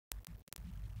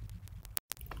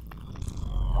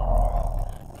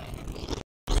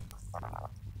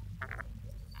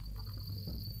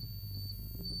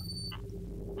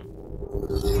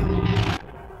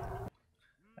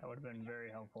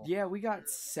helpful. Yeah, we got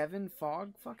 7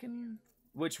 fog fucking...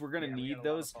 Which we're gonna need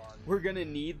those. We're gonna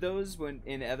need those when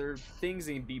in other things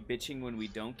and be bitching when we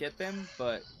don't get them,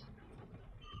 but...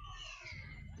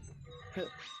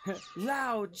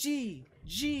 Lao G!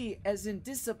 G as in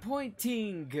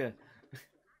disappointing!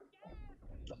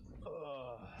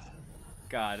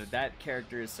 God, that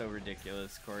character is so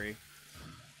ridiculous, Corey.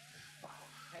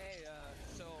 Hey,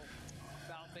 so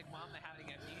about Big Mama having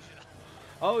amnesia.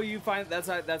 Oh, you find that's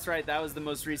right. That was the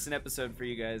most recent episode for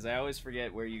you guys. I always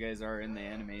forget where you guys are in the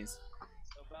animes.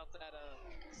 So about that,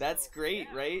 That's great,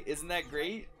 yeah. Right? Isn't that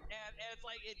great? And it's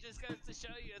like it just goes to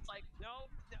show you, it's like no,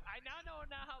 I now know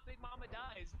how Big Mama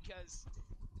dies because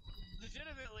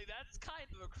legitimately that's kind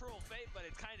of a cruel fate, but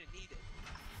it's kind of needed.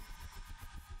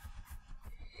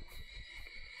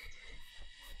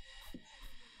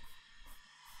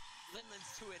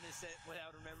 Linlin's too innocent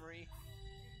without her memory.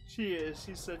 She is.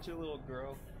 She's such a little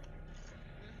girl.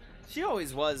 She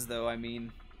always was, though. I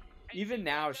mean, and even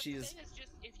now, she's. The thing is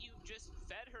just if you just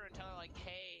fed her and tell her like,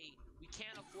 "Hey, we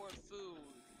can't afford food,"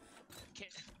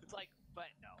 it's like, but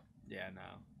no. Yeah, no.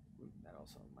 That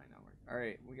also might not work. All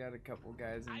right, we got a couple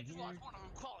guys in I just here. want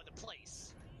to call it a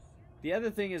place. The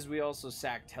other thing is we also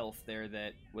sacked health there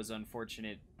that was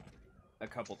unfortunate a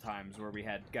couple times where we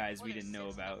had guys we didn't know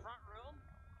about.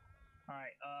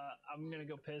 Alright, I'm gonna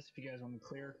go piss if you guys want me to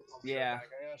clear. Yeah. I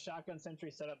got a shotgun sentry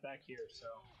set up back here, so.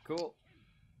 Cool.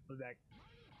 I'll be back.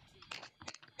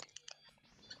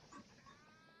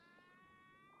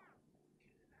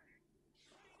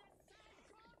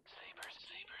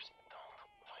 Sabers, don't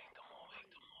wake them all.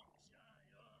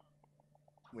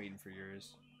 Waiting for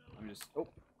yours. I'm just. Oh!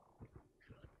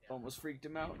 Almost freaked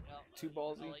him out. Too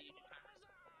ballsy.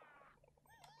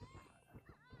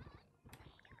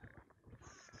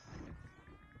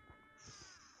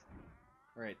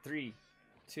 Alright, 3,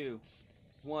 2,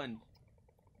 1.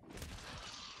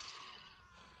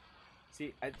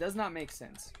 See, it does not make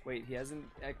sense. Wait, he hasn't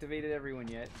activated everyone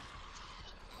yet.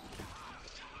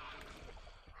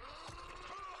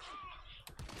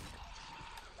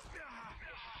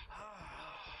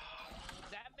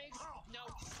 That makes no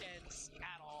sense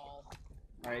at all.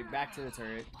 Alright, back to the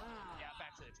turret. Yeah,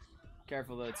 back to the turret.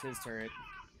 Careful though, it's his turret.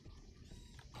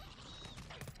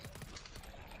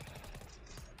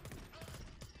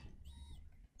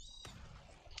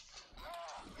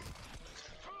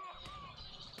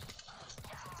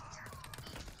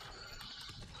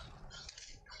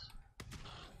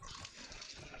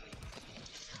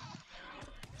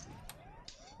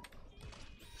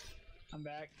 I'm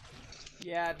back.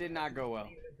 Yeah, it did not go well.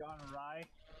 Gone awry.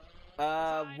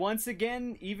 Once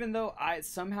again, even though I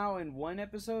somehow in one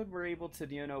episode we're able to,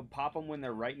 you know, pop them when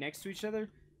they're right next to each other,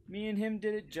 me and him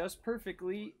did it just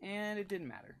perfectly, and it didn't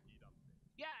matter.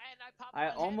 Yeah, and I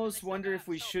almost wonder if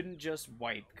we shouldn't just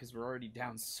wipe, because we're already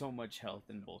down so much health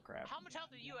in bullcrap. How much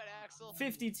health are you at, Axel?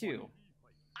 52.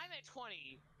 I'm at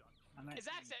 20. His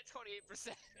Axel at 28%.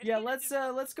 Yeah,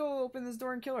 let's go open this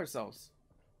door and kill ourselves.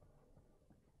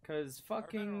 Cause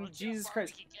fucking Jesus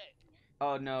Christ.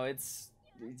 Oh no, it's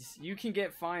you can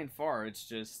get fine far. It's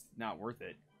just not worth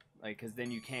it. Like, cause then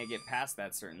you can't get past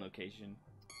that certain location.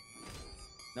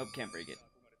 Nope, can't break it.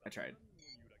 I tried.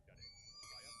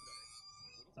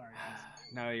 Sorry.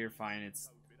 No, you're fine.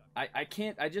 It's I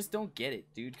can't. I just don't get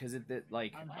it, dude. Cause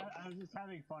like. I'm just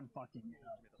having fun fucking you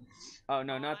up. Oh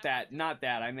no, not that.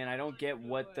 I mean, I don't get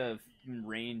what the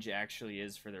range actually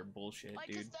is for their bullshit,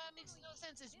 dude. That makes no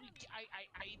sense.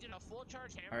 I did a full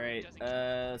charge hammer. All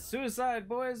right, suicide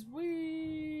boys.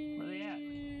 We. Where they at?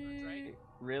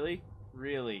 Really?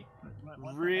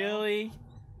 What Really?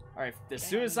 All right, the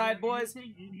suicide boys.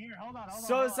 In here. Hold on,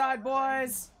 suicide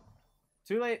boys.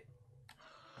 Too late.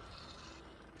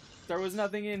 There was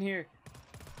nothing in here.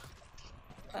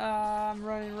 I'm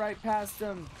running right past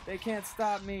them. They can't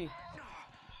stop me.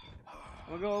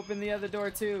 We'll go open the other door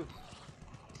too.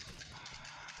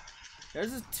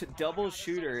 There's a double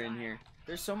shooter in here.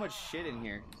 There's so much shit in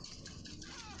here.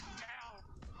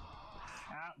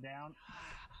 Down.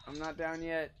 I'm not down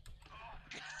yet.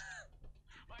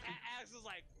 My ass is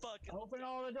like, fucking. Open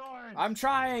all the doors. I'm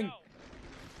trying.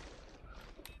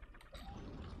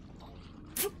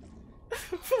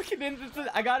 Fucking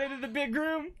I got into the big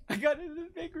room. Just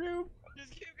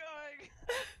keep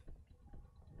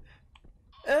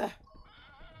going.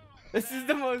 This is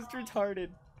the most retarded.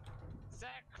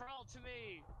 Zach, crawl to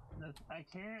me. I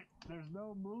can't. There's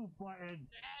no move button.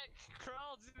 Zach,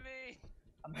 crawl to me.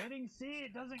 I'm hitting C.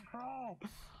 It doesn't crawl.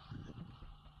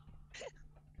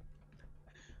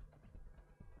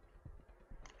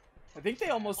 I think they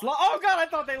almost lost. Oh god, I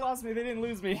thought they lost me. They didn't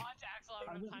lose me. Watch Axel.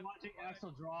 I'm just watching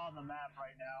Axel draw on the map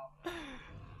right now.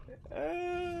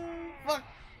 Fuck.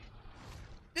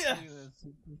 Yeah. Look at this.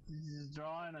 He's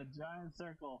drawing a giant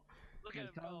circle. Look at him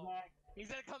Comes go. back. He's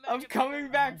gonna come back. I'm and coming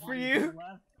pick back us for up. you.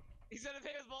 Left. He's gonna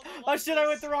pick us both up. Oh shit! I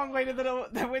went the wrong way to the.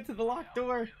 I went to the locked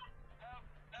door.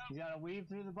 You gotta weave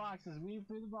through the boxes. Weave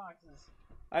through the boxes.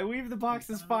 I weave the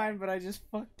boxes fine, but I just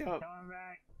fucked up. Coming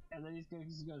back, and then he's gonna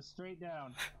just go straight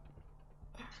down.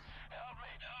 Help me!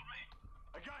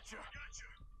 I got you!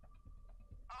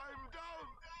 I'm down!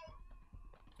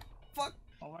 Fuck.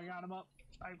 Oh, I got him up.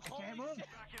 I Holy can't move. shit.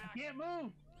 I can't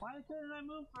move. Why couldn't I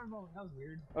move for a moment? That was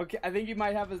weird. Okay, I think you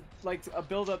might have a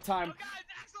build-up Oh time. god,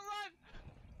 Axel, run!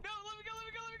 No, let me go.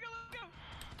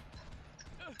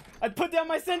 I put down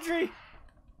my sentry. I'm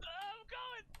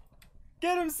going.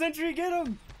 Get him, sentry. Get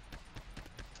him.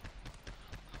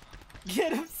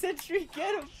 Get him, sentry.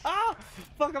 Get him. Ah!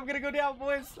 Fuck! I'm gonna go down,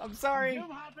 boys. I'm sorry.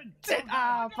 Zoom hopping. Shit.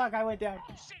 Ah! Fuck! I went down.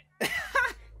 Oh, shit.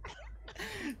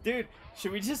 Dude,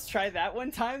 should we just try that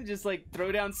one time? Just like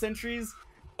throw down sentries,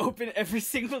 open every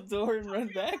single door, and run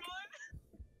back?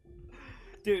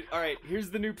 Dude, all right. Here's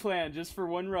the new plan. Just for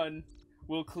one run,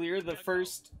 we'll clear the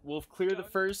first. We'll clear the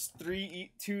first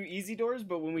two easy doors.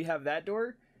 But when we have that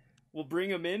door, we'll bring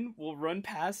them in. We'll run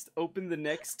past, open the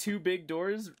next two big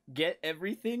doors, get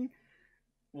everything.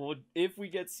 If we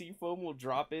get seafoam, we'll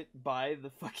drop it by the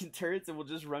fucking turrets, and we'll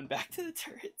just run back to the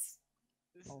turrets.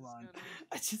 Hold on.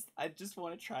 I just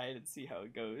want to try it and see how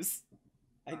it goes.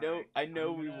 I Alright,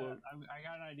 know I'm we gonna- won't. I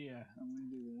got an idea. I'm gonna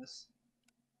do this.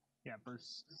 Yeah,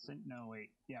 burst. No,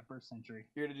 wait. Yeah, burst sentry.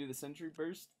 You're gonna do the sentry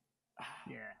burst?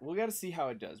 Yeah. We gotta see how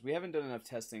it does. We haven't done enough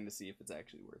testing to see if it's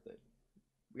actually worth it.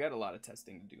 We got a lot of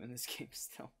testing to do in this game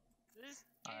still. This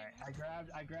All right.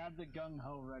 I grabbed the gung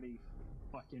ho ready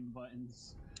fucking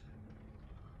buttons.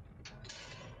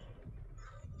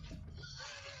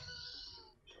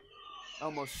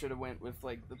 Almost should have went with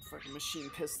like the fucking machine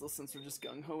pistol since we're just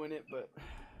gung ho in it, but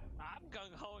I'm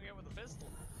gung-hoing it with a pistol.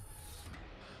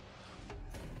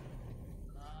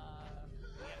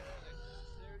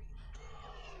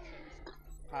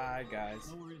 hi guys.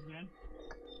 No worries, man.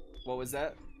 What was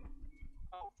that?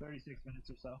 36 minutes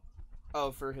or so.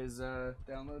 Oh, for his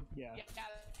download. Yeah. Yeah,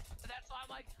 that's why I'm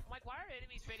like, why are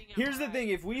enemies fading out? Here's the thing: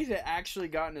 if we had actually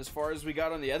gotten as far as we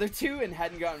got on the other two and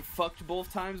hadn't gotten fucked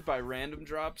both times by random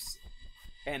drops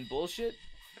and bullshit,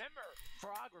 Remember,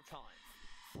 frog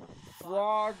repellent.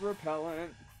 frog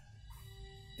repellent.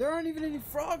 There aren't even any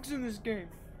frogs in this game.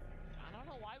 I don't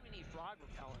know why we need frog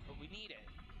repellent, but we need it.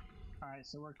 All right,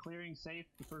 so we're clearing safe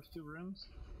the first two rooms.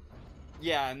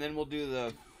 Yeah, and then we'll do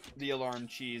the alarm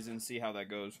cheese and see how that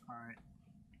goes. All right.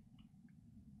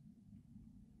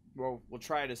 Well, we'll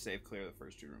try to save clear the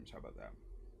first two rooms. How about that?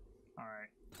 All right.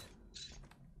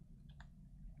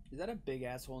 Is that a big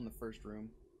asshole in the first room?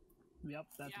 Yep,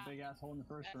 that's Yeah. a big asshole in the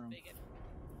first That's room. big.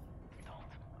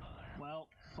 Well,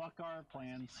 fuck our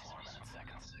plans. 4 minutes,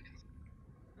 seconds.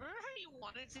 Remember how you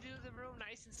wanted to do the room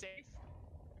nice and safe?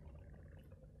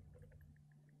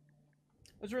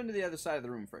 Let's run to the other side of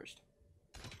the room first.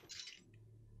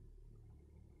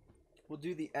 We'll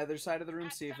do the other side of the room,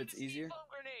 see if it's easier. Seafoam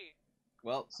grenade.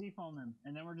 Well, Seafoam them,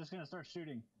 and then we're just gonna start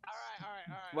shooting. All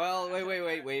right. well,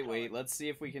 wait. Let's see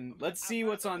if we can. Let's see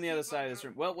what's on the other side of this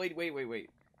room. Well, wait.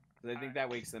 Because I think that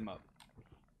wakes them up.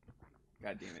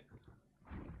 God damn it.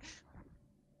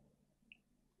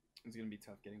 It's gonna be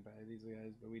tough getting by these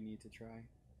guys, but we need to try.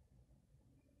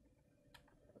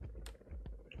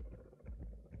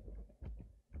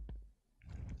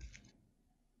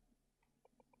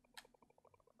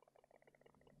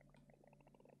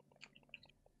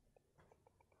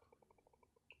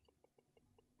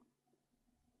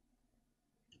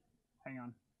 Hang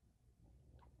on.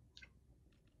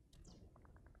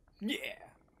 Yeah.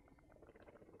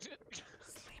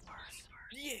 Sleepers.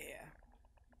 Yeah.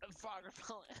 Frog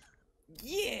repellent.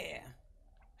 Yeah.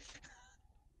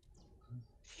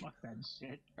 Fuck that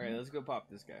shit. All right, let's go pop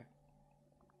this guy.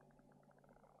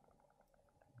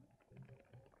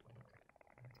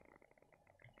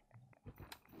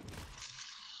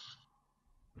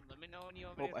 Let me know when you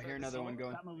want me Oh, to I throw hear this another over. one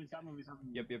going. Stop moving.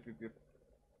 Yep.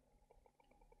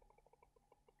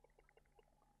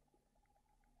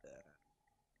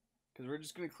 Because we're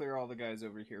just gonna clear all the guys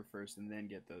over here first, and then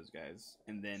get those guys,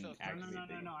 and then So-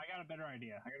 activate. No. I got a better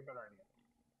idea.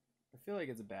 I feel like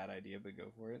it's a bad idea, but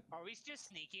go for it. Are we just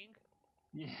sneaking?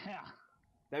 Yeah.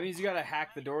 That means you gotta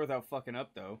hack the door without fucking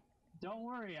up, though. Don't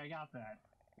worry, I got that.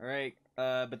 All right.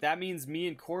 But that means me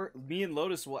and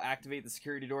Lotus will activate the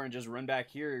security door and just run back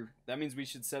here. That means we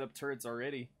should set up turrets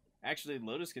already. Actually,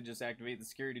 Lotus could just activate the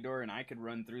security door, and I could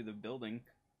run through the building.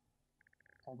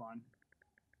 Hold on.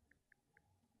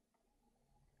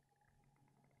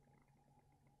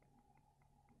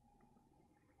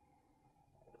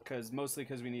 Mostly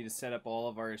because we need to set up all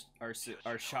of our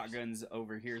shotguns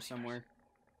over here somewhere.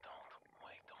 Don't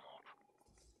wake them up.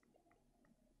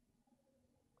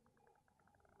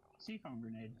 Seafoam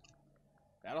grenade.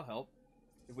 That'll help.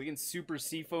 If we can super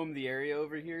seafoam the area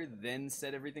over here, then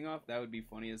set everything off, that would be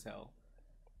funny as hell.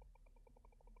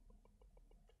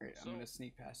 Alright, I'm gonna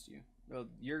sneak past you. Well,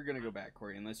 you're gonna go back,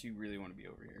 Corey, unless you really want to be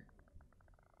over here.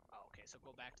 Oh, okay, so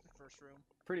go back to the first room.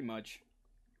 Pretty much.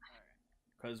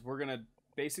 Because we're gonna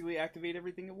basically activate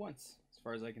everything at once, as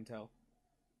far as I can tell.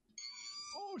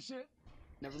 Oh shit!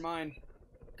 Never mind.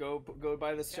 Go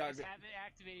buy this shotgun. Haven't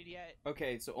activated yet.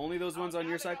 Okay, so only those ones on now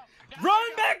your they side. go. Now Run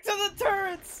they go. back to the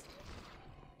turrets!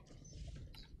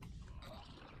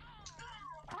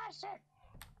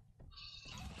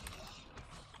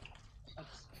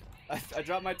 I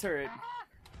dropped my turret.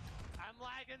 I'm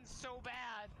lagging so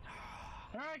bad.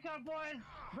 Alright, come boys!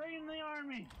 Bring in the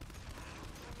army!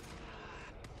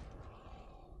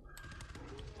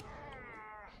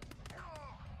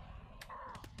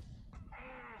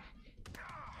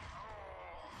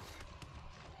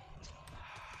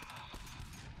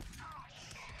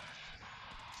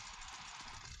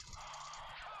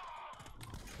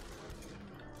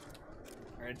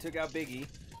 Alright, I took out Biggie.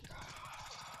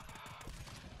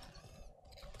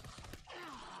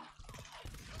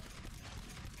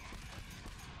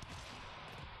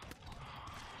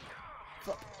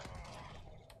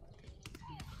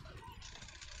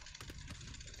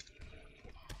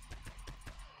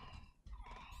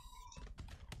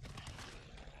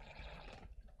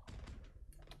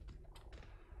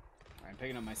 I'm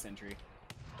picking up my sentry.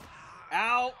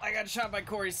 Ow! I got shot by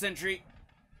Corey's sentry.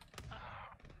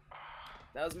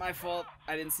 That was my fault.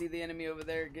 I didn't see the enemy over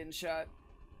there getting shot.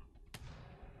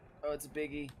 Oh, it's a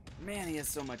biggie. Man, he has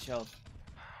so much health.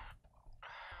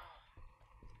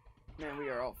 Man, we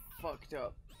are all fucked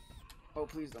up. Oh,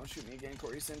 please don't shoot me again,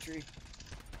 Corey sentry.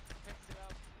 Picked it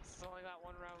up. It's only got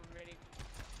one round remaining.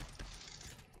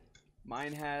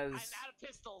 Mine has... I'm out of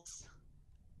pistols.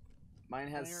 Mine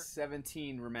has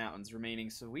 17 rounds remaining,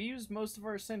 so we used most of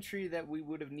our sentry that we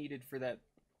would have needed for that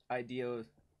idea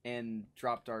and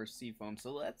dropped our seafoam,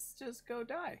 so let's just go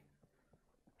die.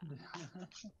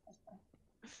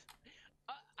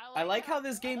 I like how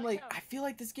this game, I feel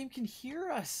like this game can hear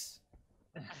us.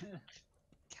 Do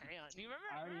you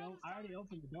remember? I already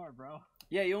opened the door, bro.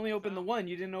 Yeah, you only opened the one.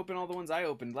 You didn't open all the ones I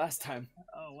opened last time.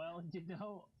 Oh, well, you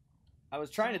know... I was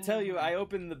trying to tell you, I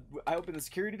opened the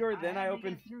security door, then I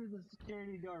opened... Get through the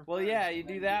security door well, first, yeah, you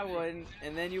do that one,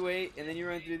 and then you wait, and then you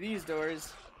run through these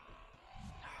doors.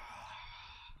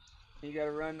 You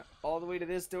gotta run all the way to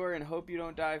this door and hope you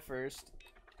don't die first.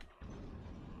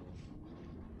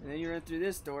 And then you run through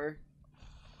this door.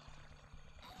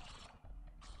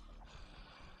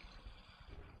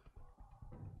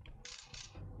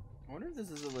 I wonder if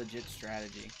this is a legit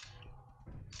strategy.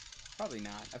 Probably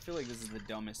not. I feel like this is the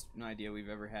dumbest idea we've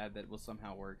ever had that will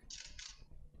somehow work.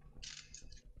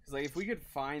 Because, like, if we could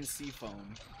find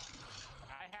seafoam...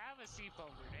 I have a seafoam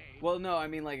grenade. Well, no, I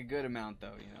mean, like, a good amount,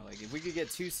 though, you know? Like, if we could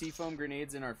get 2 seafoam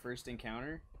grenades in our first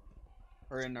encounter,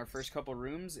 or in our first couple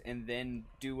rooms, and then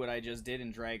do what I just did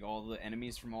and drag all the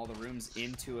enemies from all the rooms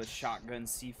into a shotgun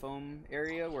seafoam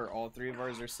area where all 3 of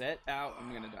ours are set, ow,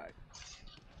 I'm gonna die.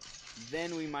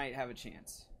 Then we might have a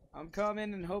chance. I'm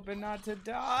coming and hoping not to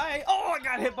die. Oh, I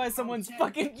got hit by someone's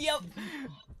fucking... Yep!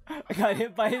 I got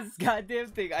hit by his goddamn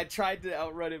thing. I tried to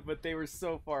outrun it, but they were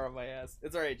so far on my ass.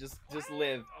 It's alright, just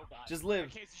live. Oh, God. Just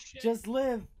live. Shit. Just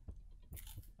live.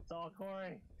 It's all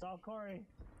Corey. It's all Corey.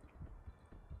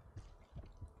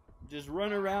 Just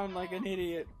run around like an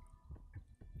idiot.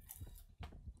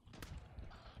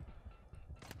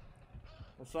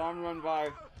 I saw him run by.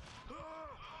 I'm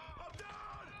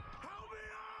down! Help me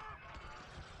up! I'm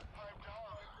down.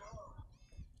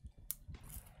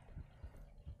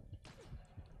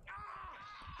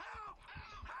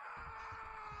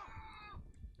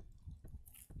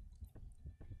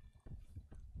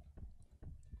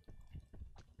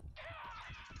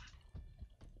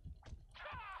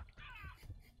 Help!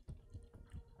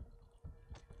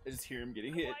 Help! I just hear him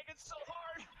getting hit. Like it's so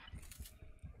hard.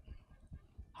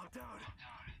 I'm down.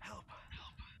 Help!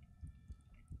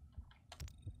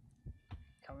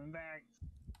 Coming back.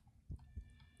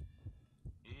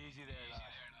 Easy there, lad.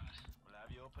 We'll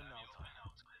have you open now.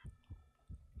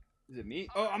 Is it me?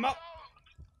 Oh, I'm up.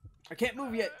 I can't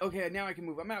move yet. Okay, now I can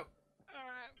move. I'm out.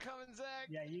 Alright, I'm coming, Zach.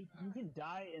 Yeah, you can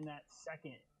die in that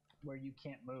second where you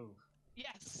can't move.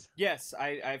 Yes. Yes,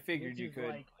 I figured Which you is could.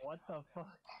 like, what the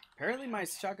fuck? Apparently my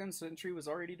shotgun sentry was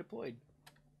already deployed.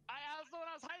 I was the one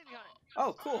I was hiding behind.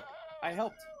 Oh, cool. I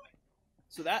helped.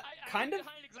 So that I kind hid of...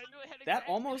 behind it 'cause I knew it had That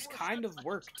exactly almost 4 kind steps of left.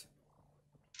 worked.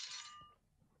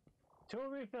 Tool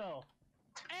refill.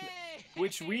 Hey!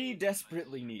 Which we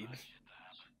desperately need.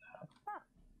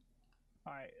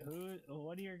 Alright,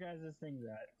 what are your guys' things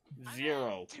at? I'm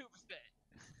 0. at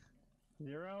 2%.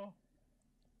 0?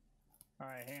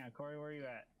 Alright, hang on, Corey, where are you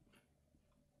at?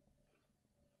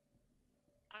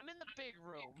 I'm in the big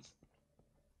room.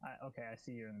 Okay, I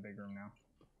see you in the big room now.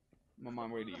 I'm on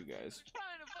my way to you guys.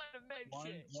 Trying to find a med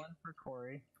kit. One for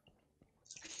Corey.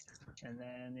 And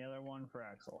then the other one for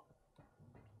Axel.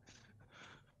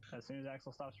 As soon as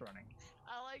Axel stops running.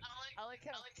 I like how.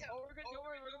 Oh, don't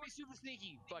worry, we're gonna be super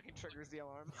sneaky. Fucking triggers the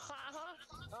alarm.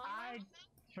 I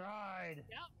tried.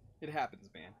 Yep. It happens,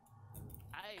 man.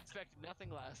 I expected nothing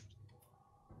less.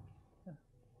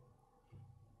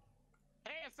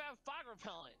 Hey, I found fog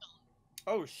repellent.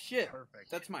 Oh shit! Perfect.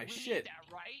 That's my We shit. need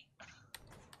that, right?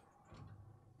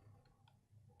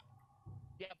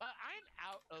 Yeah, but I'm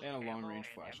out of And a ammo long-range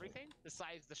and flashlight. everything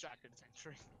besides the shotgun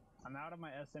sentry. I'm out of my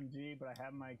SMG, but I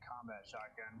have my combat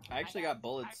shotgun. I actually got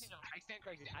bullets. Actually, no, I stand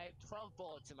corrected. I have 12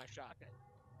 bullets in my shotgun.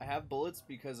 I have bullets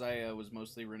because I was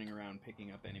mostly running around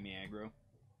picking up enemy aggro.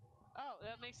 Oh,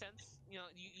 that makes sense. You know,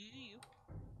 you.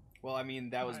 Well, I mean,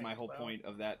 that was my Right, whole well. point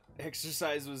of that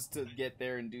exercise was to get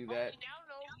there and do Oh, that. we now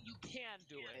know you can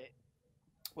do it.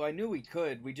 Well, I knew we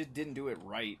could. We just didn't do it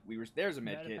right. There's a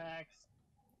med kit. Medipacks,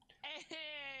 Hey!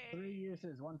 3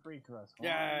 uses, 1 for each of us.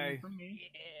 Yay. 1 for me,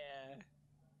 Yeah.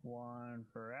 1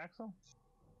 for Axel,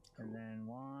 and then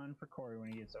 1 for Corey when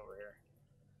he gets over here.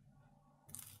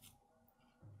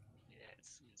 Yeah,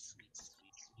 sweet.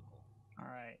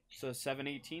 Alright. So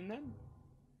 718 then?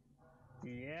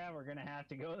 Yeah, we're gonna have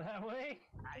to go that way.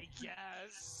 I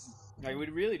guess. Like, we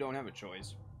really don't have a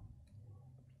choice.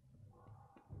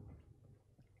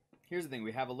 Here's the thing.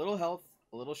 We have a little health,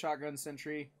 a little shotgun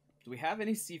sentry. Do we have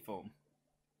any seafoam?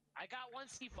 I got 1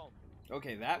 seafoam.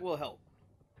 Okay, that will help.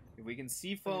 If we can Look at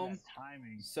seafoam, that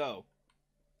timing. so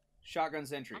shotgun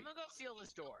sentry. I'm gonna go seal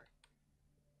this door.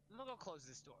 I'm gonna go close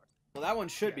this door. Well, that one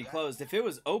should Yeah, be that- closed. If it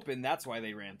was open, that's why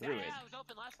they ran through it. Yeah, it was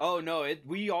open last Oh time. no,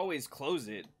 we always close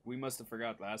it. We must have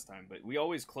forgot last time, but we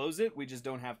always close it. We just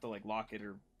don't have to like lock it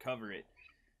or cover it.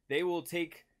 They will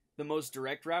take the most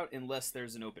direct route unless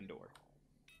there's an open door.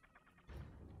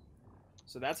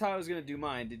 So that's how I was gonna do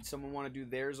mine. Did someone want to do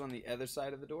theirs on the other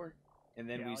side of the door, and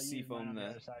then Yeah, we I'll use mine seafoam on the the?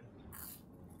 other side.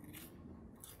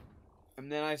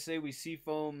 And then I say we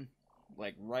seafoam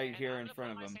like right And here I'm in gonna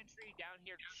front put of them. my sentry down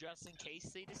here just in case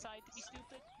they decide to be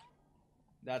stupid.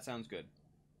 That sounds good.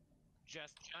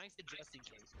 I said just in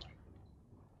case.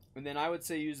 And then I would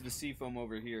say use the seafoam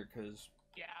over here, cause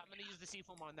Yeah, I'm gonna use the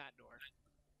seafoam on that door.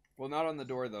 well, not on the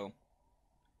door though.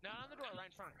 Not on the door, right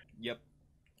in front. Yep.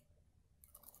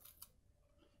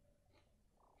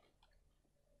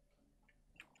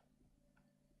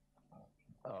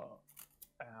 Oh,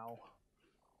 ow.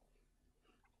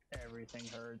 Everything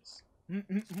hurts.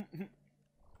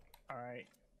 Alright,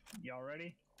 y'all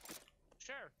ready?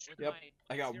 Sure. with Yep,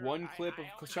 my I got 1 clip I of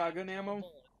only shotgun have ammo. 12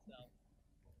 bullets, so.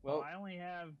 Well, I only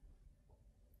have...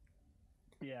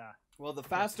 Yeah. well, the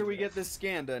faster we get this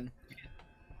scan done.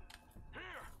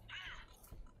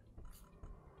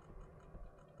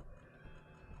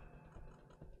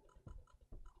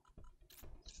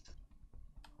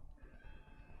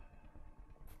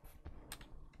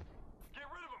 Get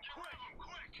rid of him,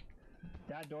 quick!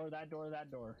 That door, that door,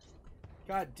 that door.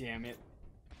 God damn it.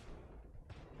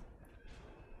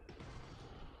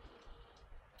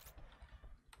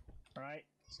 Alright,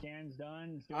 scan's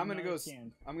done. Let's do I'm gonna another go.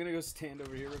 Scan. I'm gonna go stand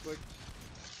over here real quick.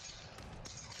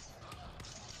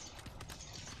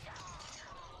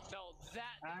 So that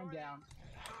I'm door down.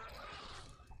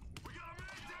 We got a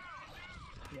man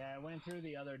down! Yeah, I went through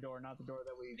the other door, not the door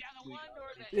that we... Yeah, the we one door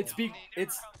that It's no, be- they never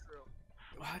it's- come through.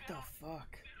 What the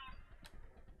fuck?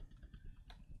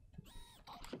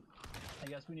 I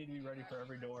guess we need to be ready for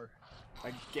every door.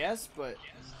 I guess, but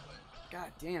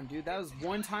god damn, dude, that was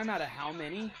one time out of how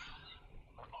many? I'm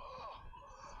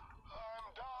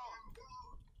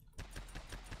down!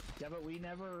 Yeah, but we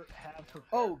never have prepared.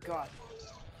 Oh god.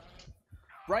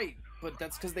 Right, but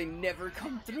that's because they never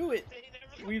come through it. They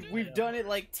never come We've through we've it. done it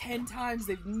like 10 times.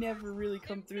 They've never really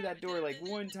come through that door like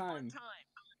one time.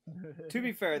 To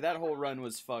be fair, that whole run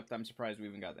was fucked. I'm surprised we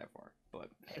even got that far. But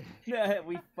yeah,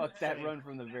 we fucked that run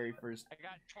from the very first. I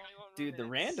got 21 Dude, the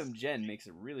minutes. random gen makes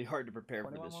it really hard to prepare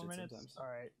for 21 this more shit minutes? sometimes.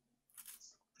 Alright.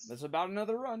 That's about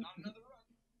another run.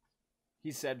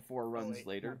 He said 4 runs wait,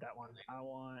 later. not that one. I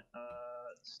want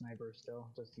sniper still,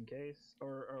 just in case.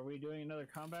 Or are we doing another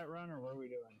combat run, or what are we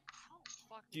doing? How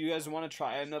fucking- Do you guys want to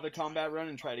try another combat run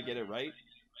and try to get it right?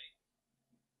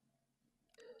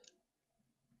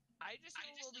 I just know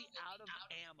we'll be out of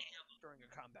ammo during a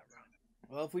combat run.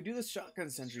 Well, if we do the shotgun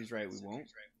sentries right, we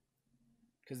won't.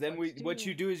 Because then what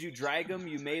you do is you drag them,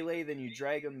 you melee, then you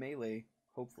drag them melee.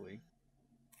 Hopefully.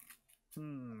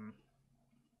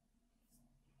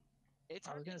 It's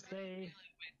I was gonna say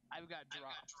I've got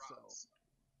dropped, so.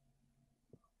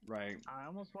 Right. I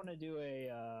almost want to do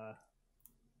a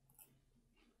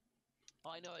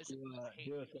All I know is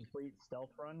do a complete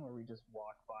stealth run where we just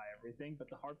walk by everything. But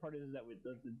the hard part is that with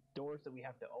the doors that we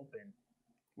have to open.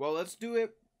 Well, let's do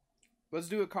it. Let's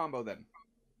do a combo then.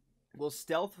 We'll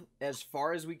stealth as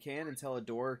far as we can until a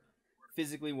door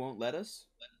physically won't let us.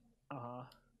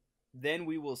 Then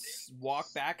we will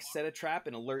walk back, set a trap,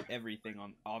 and alert everything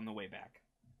on the way back.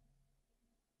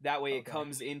 That way it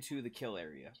comes into the kill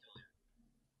area.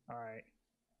 Alright.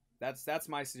 That's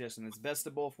my suggestion. It's best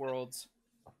of both worlds.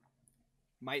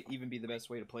 Might even be the best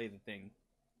way to play the thing.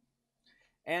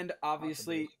 And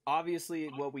obviously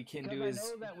what we can do is I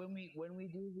know that when we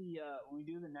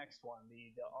do the next one,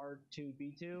 the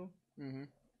R2B2,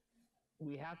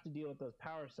 we have to deal with those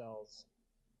power cells.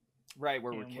 Right,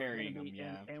 where we're carrying them,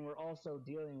 yeah. And we're also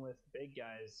dealing with big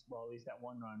guys. Well, at least that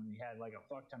one run, we had like a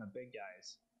fuck ton of big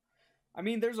guys. I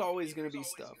mean, there's always going to be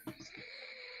stuff.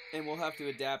 And we'll have to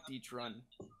adapt each run.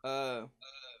 But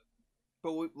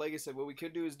like I said, what we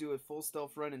could do is do a full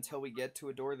stealth run until we get to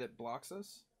a door that blocks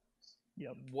us.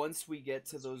 Yep. Once we get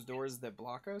to those doors that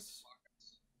block us,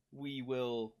 we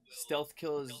will stealth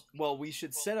kill as... Well, we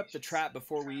should set up the trap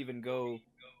before we even go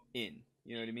in.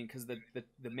 You know what I mean? Because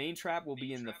the main trap will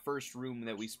be in the first room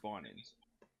that we spawn in.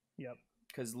 Yep.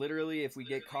 Because literally, if we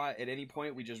get caught at any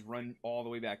point, we just run all the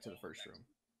way back to the first room.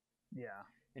 Yeah.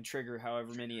 And trigger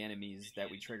however many enemies that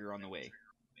we trigger on the way.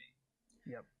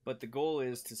 Yep. But the goal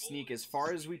is to sneak as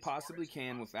far as we possibly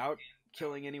can without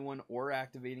killing anyone or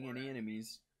activating any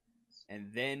enemies.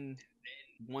 And then,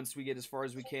 once we get as far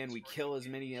as we can, we kill as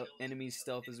many enemies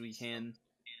stealth as we can.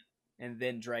 And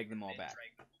then drag them all back.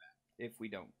 If we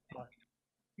don't.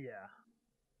 Yeah.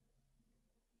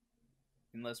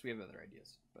 Unless we have other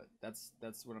ideas. But that's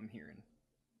what I'm hearing.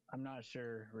 I'm not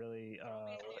sure, really,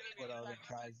 what other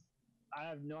tries. I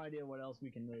have no idea what else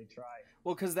we can really try.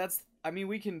 Well, because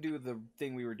we can do the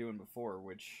thing we were doing before,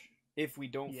 which, if we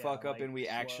don't fuck up and we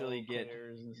actually get...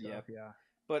 And stuff, yeah.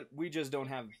 But we just don't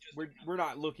have... We're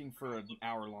not looking for an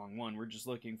hour-long one. We're just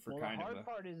looking for kind of a... the hard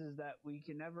part is that we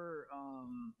can never...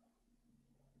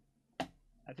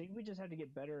 I think we just have to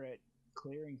get better at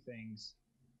clearing things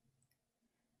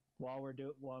while we're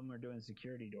doing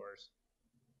security doors.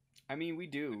 I mean, we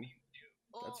do.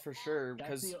 That's for sure.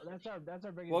 Because that's our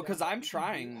biggest. Well, because I'm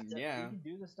trying. Yeah. We can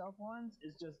do the stealth ones.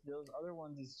 It's just those other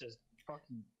ones is just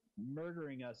fucking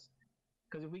murdering us.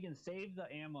 Because if we can save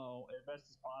the ammo as best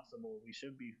as possible, we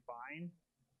should be fine.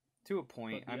 To a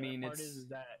point. I mean, is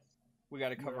that we got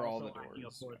to cover all the doors.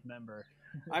 A fourth member.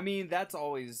 I mean, that's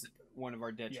always one of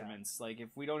our detriments. Yeah. Like,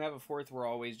 if we don't have a fourth, we're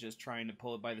always just trying to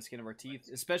pull it by the skin of our teeth.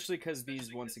 Especially because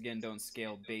these, once again, don't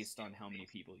scale based on how many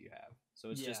people you have. So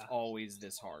it's just always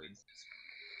this hard.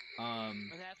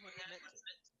 And that's what they meant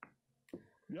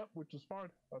to. Yep, which is fine.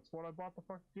 That's what I bought the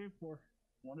fucking game for.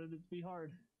 Wanted it to be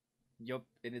hard. Yup,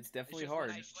 and it's definitely hard.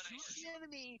 When I shoot the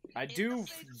enemy I do.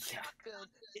 Shotgun,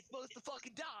 it's supposed to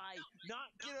fucking die,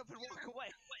 not get up and walk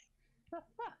away.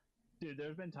 Dude,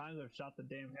 there's been times I've shot the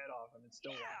damn head off and it's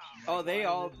still watching. Oh,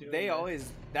 they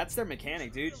always. That's their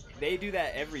mechanic, dude. They do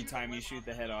that every time you shoot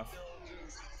the head off.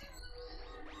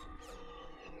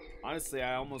 Honestly,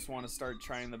 I almost want to start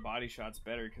trying the body shots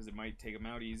better because it might take them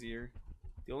out easier.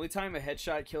 The only time a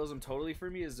headshot kills them totally for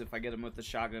me is if I get them with the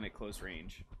shotgun at close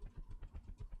range.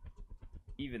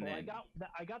 Even then.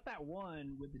 I got that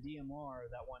one with the DMR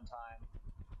that one time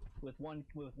with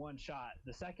one shot.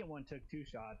 The second one took 2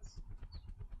 shots.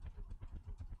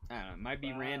 I don't know. It might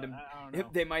be random. I don't know.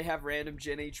 They might have random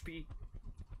gen HP.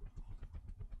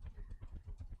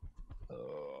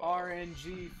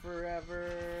 RNG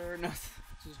forever. No,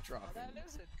 just drop it. That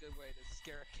is a good way to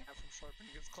scare a cat from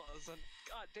sharpening its claws. And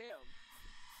goddamn.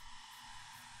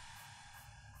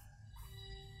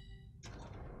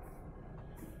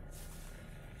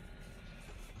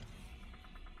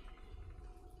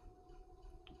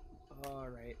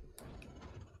 Alright.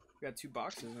 We got 2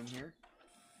 boxes in here.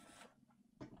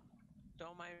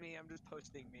 Don't mind me, I'm just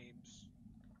posting memes.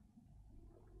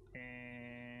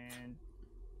 And...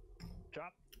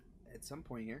 drop. At some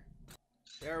point here.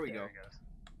 There we go. It goes.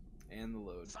 And the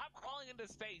load. Stop crawling into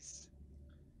space!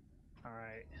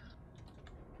 Alright.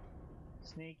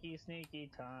 Sneaky, sneaky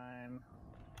time.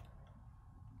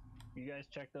 You guys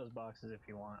check those boxes if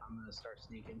you want. I'm gonna start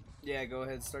sneaking. Yeah, go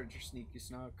ahead, start your sneaky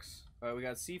snucks. We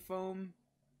got Seafoam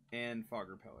and Fog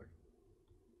Repeller.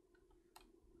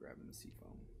 Grabbing the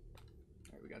Seafoam.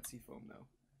 Alright, we got Seafoam though.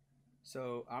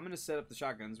 So I'm gonna set up the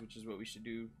shotguns, which is what we should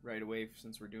do right away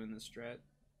since we're doing this strat.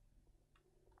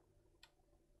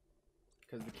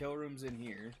 Because the kill room's in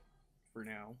here for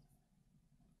now.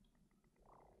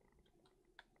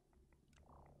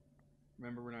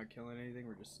 Remember, we're not killing anything,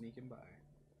 we're just sneaking by.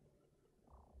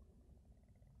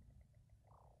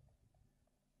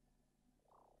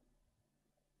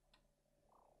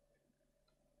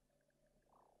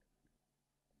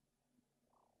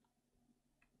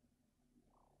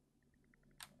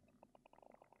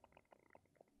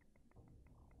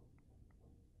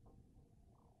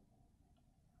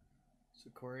 So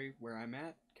Corey, where I'm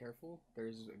at, careful,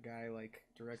 there's a guy like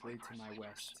directly to my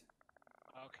west.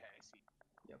 Okay, I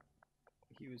see. Yep.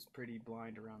 He was pretty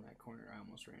blind around that corner. I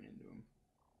almost ran into him.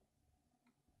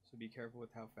 So be careful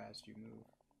with how fast you move.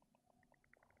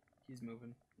 He's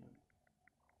moving. Yep.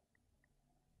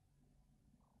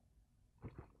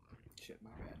 Shit, my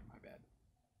bad, my bad.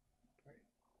 Alright.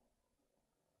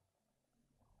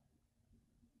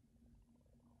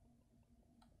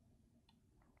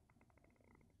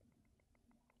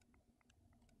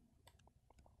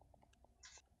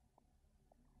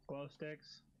 Glow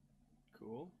sticks.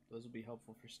 Cool. Those will be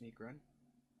helpful for sneak run.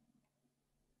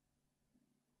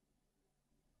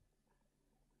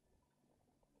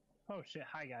 Oh shit!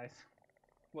 Hi guys.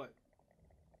 What?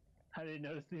 I didn't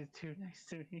notice these two next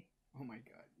to me. Oh my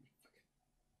god.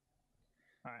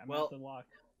 All right, I'm Well- at the lock.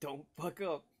 Don't fuck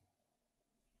up.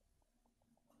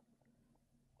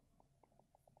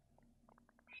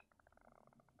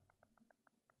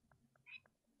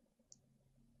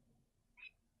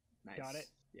 Nice. Got it?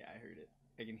 Yeah, I heard it.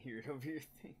 I can hear it over your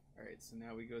thing. Alright, so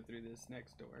now we go through this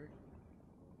next door.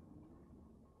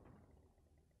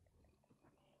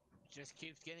 Just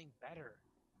keeps getting better.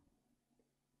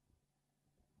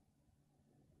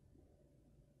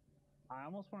 I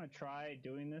almost want to try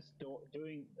doing this door,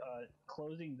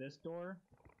 closing this door,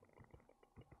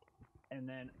 and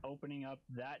then opening up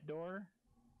that door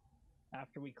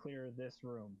after we clear this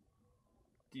room.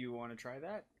 Do you want to try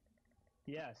that?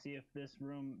 Yeah, see if this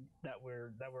room that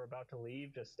we're about to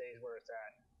leave just stays where it's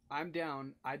at. I'm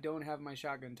down. I don't have my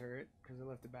shotgun turret because I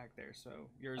left it back there, so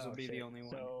yours will be the shit. only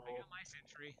one. So I got my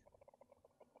sentry.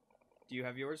 Do you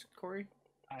have yours, Corey?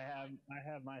 I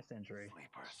have my sentry.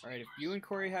 Alright, if you and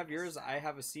Corey have yours, I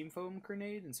have a steam foam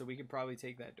grenade, and so we could probably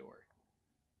take that door.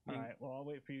 All right. Well, I'll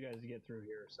wait for you guys to get through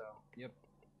here. So. Yep.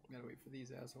 Gotta wait for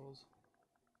these assholes.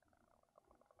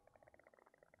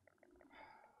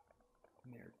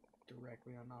 And they're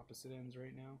directly on opposite ends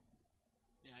right now.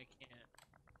 Yeah, I can't.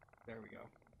 There we go.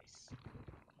 Nice.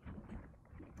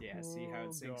 Yeah, see how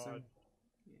it sinks God. in?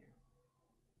 Yeah.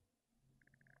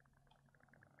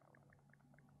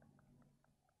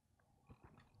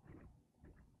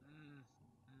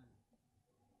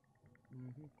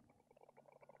 Mm-hmm.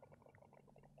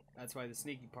 That's why the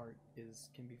sneaky part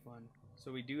can be fun.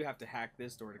 So we do have to hack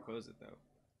this door to close it, though.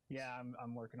 Yeah,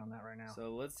 I'm working on that right now. So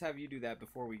let's have you do that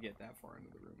before we get that far into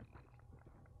the room.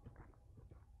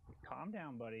 Calm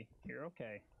down, buddy. You're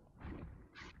okay.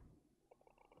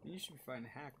 You should be fine to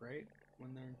hack, right?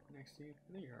 When they're next to you?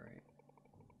 I think you're alright.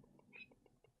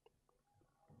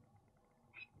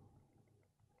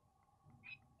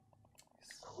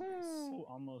 Ooh,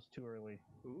 almost too early.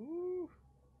 Ooh.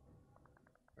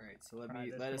 Alright, so let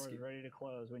us get ready to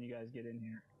close when you guys get in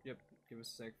here. Yep, give us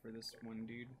a sec for this one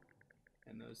dude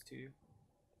and those two.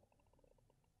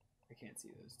 I can't see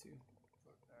those two.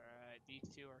 Alright, these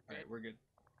two are good. Alright, we're good.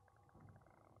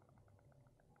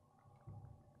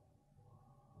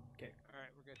 Okay.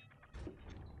 Alright, we're good.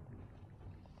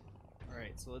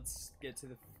 Alright, so let's get to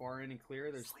the far end and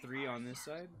clear. There's 3 on this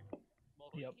side. Well,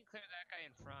 we Yep. can clear that guy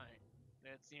in front.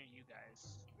 That's near you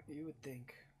guys. You would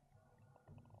think.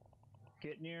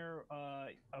 Get near.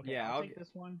 Okay, Yeah, I'll take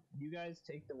this one. You guys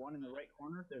take the one in the right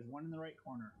corner. There's one in the right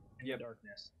corner in Yep. the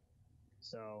darkness.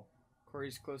 So.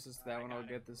 Corey's closest to that I one. got I'll it.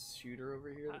 get this shooter over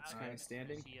here that's kind of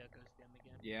standing. She goes dim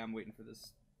again. Yeah, I'm waiting for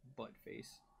this butt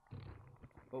face.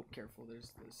 Oh, careful,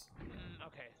 there's this.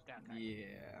 Okay, that guy.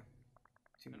 Yeah.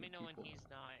 Too Let me many know when people. he's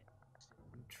not.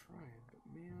 I'm trying, but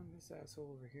man, this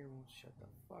asshole over here won't shut the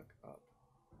fuck up.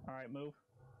 All right, move.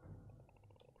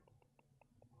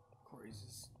 Corey's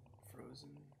is frozen.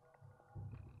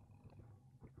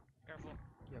 Careful.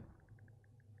 Yep.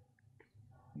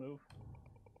 Move.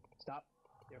 Stop.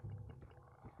 Yep.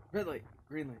 Red light,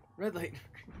 green light, red light.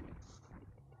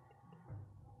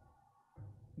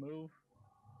 Move.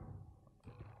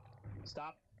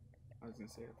 Stop. I was gonna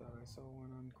say I thought I saw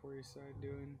one on Corey's side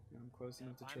doing. I'm close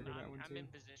enough to trigger that one I'm too. in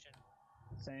position.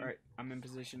 Same. All right, I'm in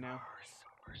position now.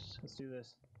 Let's do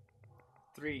this.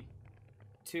 3,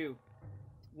 2,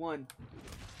 1.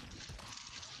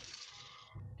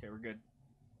 Okay, we're good.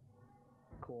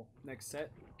 Cool. Next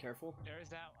set. Careful. There's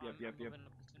that. Yep, I'm yep. moving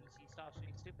up as soon as he stops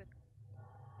being stupid.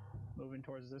 Moving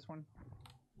towards this one.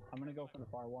 I'm gonna go for the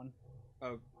far one.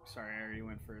 Oh, sorry, I already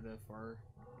went for the far.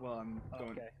 Well, I'm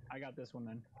going. Okay, I got this one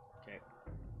then. Okay.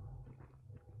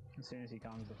 As soon as he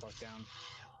calms the fuck down.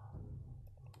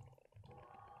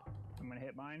 I'm gonna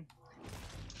hit mine.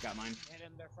 Got mine. Hit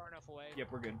him. They're far enough away. Yep,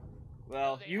 we're good.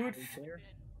 Well, They you would. have to-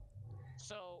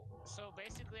 So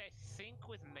basically, I think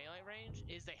with melee range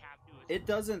is they have to. It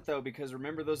doesn't though, because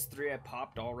remember those three I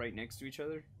popped all right next to each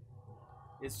other.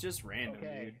 It's just random,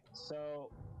 Okay, dude.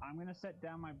 so I'm gonna set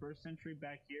down my burst sentry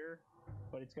back here,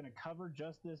 but it's gonna cover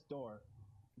just this door,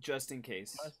 Just in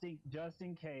case. just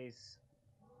in case.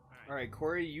 All right,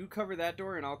 Corey, you cover that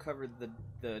door, and I'll cover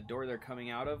the door they're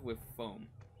coming out of with foam.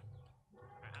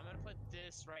 Alright, I'm gonna put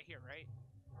this right here, right?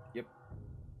 Yep.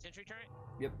 Sentry turret.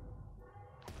 Yep.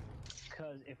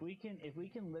 Because if we can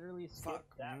literally skip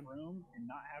Fuck, that man. room and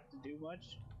not have to do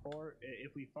much, or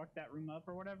if we fuck that room up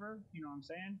or whatever, you know what I'm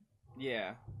saying?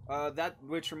 Yeah.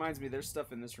 Which reminds me, there's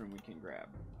stuff in this room we can grab.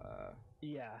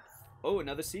 Yeah. Oh,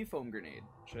 another seafoam grenade.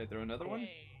 Should I throw another one,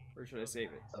 Hey. or should I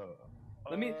save it? Oh.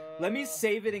 Let me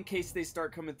save it in case they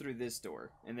start coming through this door,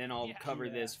 and then I'll Yeah. cover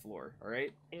Yeah. this floor. All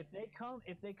right? If they come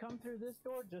through this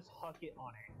door, just huck it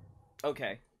on it.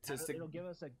 Okay. Just It'll give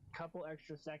us a couple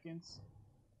extra seconds,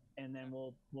 and then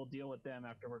we'll deal with them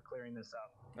after we're clearing this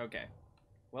up. okay.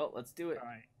 Well, let's do it. All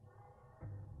right.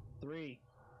 3,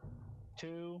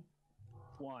 2,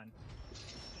 1.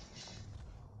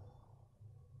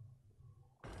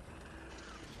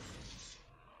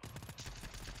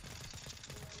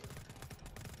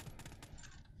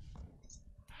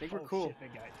 I think we're cool. Shit,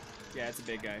 big guy. Yeah, it's a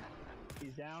big guy.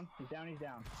 He's down. He's down. He's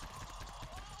down.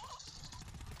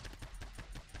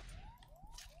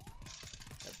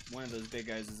 One of those big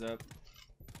guys is up.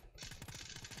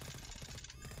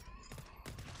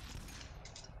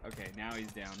 Okay, now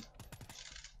he's down.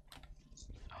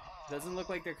 Doesn't look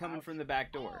like they're coming from the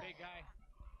back door. Big guy.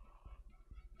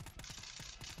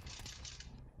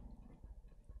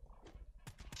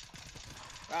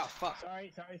 Wow, fuck.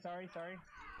 Sorry.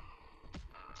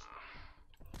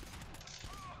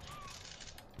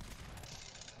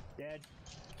 Dead.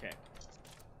 Okay.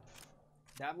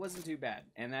 That wasn't too bad,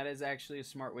 and that is actually a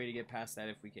smart way to get past that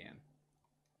if we can.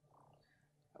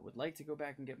 I would like to go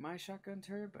back and get my shotgun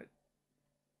turret, but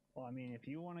Well, I mean, if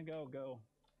you want to go.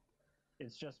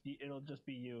 It'll just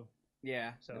be you.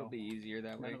 yeah, So, it'll be easier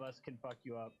that way. None of us can fuck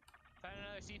you up. Find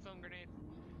another seafoam grenade.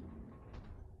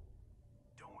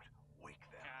 Don't wake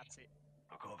them. That's it.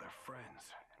 I'll call their friends,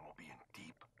 and we'll be in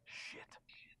deep shit.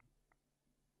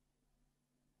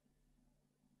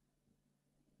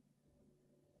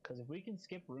 Because if we can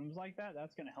skip rooms like that,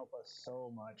 that's gonna help us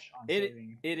so much on It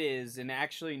saving. it is, and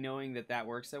actually knowing that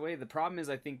works that way. The problem is,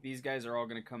 I think these guys are all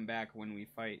going to come back when we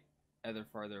fight other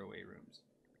farther away rooms.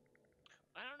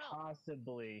 I don't know.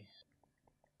 Possibly.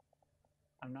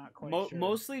 I'm not quite sure.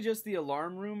 Mostly just the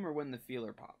alarm room or when the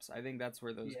feeler pops. I think that's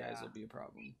where those guys Yeah. will be a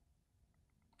problem.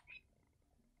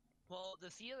 Well, the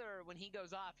feeler, when he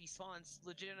goes off, he spawns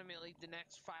legitimately the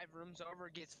next 5 rooms over,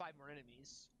 gets 5 more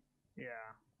enemies.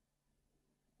 Yeah.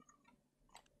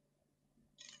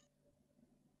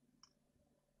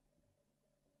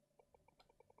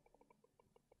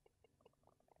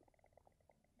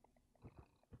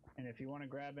 And if you want to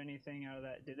grab anything out of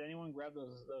that, did anyone grab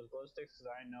those glow sticks? Because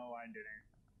I know I didn't.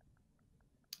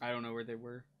 I don't know where they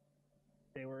were.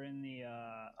 They were in the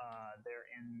they're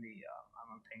in the I'm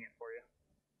gonna ping it for you.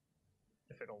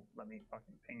 If it'll let me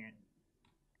fucking ping it.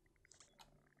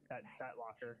 That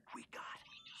locker. We got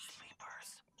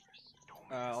sleepers.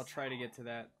 Don't I'll try to get to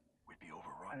that. We'd be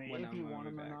overrun. I mean, When if I'm you on want my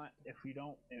them or back. not. If we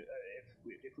don't,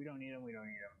 if we don't need them, we don't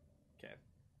need them. Okay.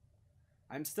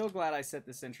 I'm still glad I set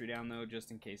the sentry down though,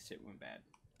 just in case shit went bad.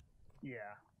 Yeah.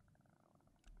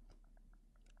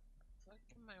 What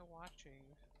am I watching?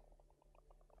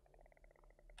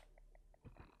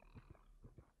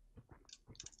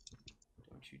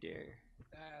 Don't you dare.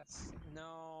 That's...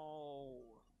 No.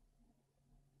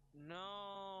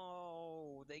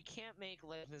 No. They can't make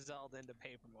Legend of Zelda into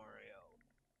Paper Mario.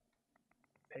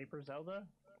 Paper Zelda.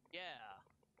 Yeah.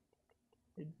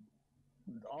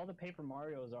 All the Paper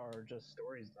Marios are just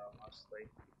stories, though, mostly.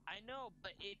 I know,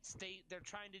 but they're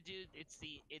trying to do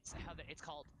it's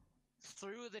called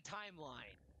through the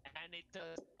timeline, and it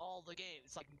does all the games.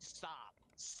 It's like stop.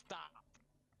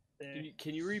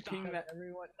 Can you reping that?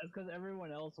 That's because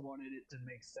everyone else wanted it to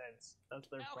make sense. That's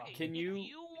their problem. Okay, Can you- If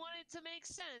you want it to make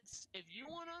sense, if you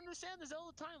want to understand the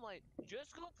Zelda timeline,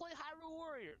 just go play Hyrule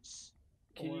Warriors.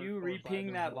 Can Or- you or buy reping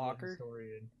the that Zelda locker?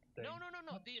 Historian. thing. No.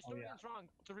 The Oh, yeah. historian's wrong.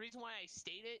 The reason why I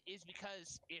state it is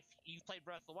because if you played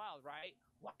Breath of the Wild, right?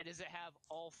 Why does it have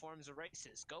all forms of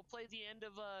races? Go play the end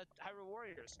of Hyrule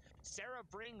Warriors. Sarah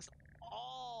brings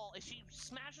all. She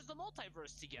smashes the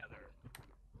multiverse together.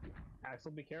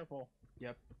 Axel, be careful.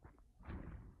 Yep.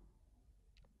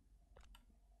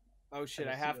 Oh shit!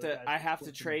 I I just see have those to. guys I have to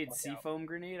flipping the trade fuck sea out. foam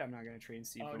grenade. I'm not gonna trade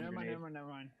sea Oh, foam never grenade.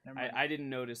 mind. I didn't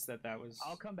notice that was.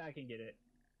 I'll come back and get it.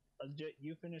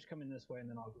 You finish coming this way, and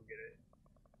then I'll go get it.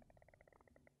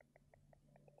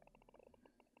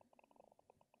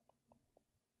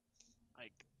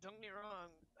 Like, don't get me wrong.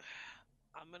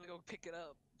 I'm gonna go pick it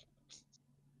up,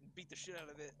 beat the shit out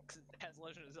of it because it has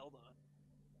Legend of Zelda.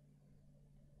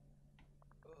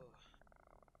 Ugh.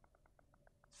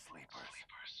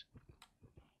 Sleepers.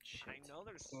 Shit. I know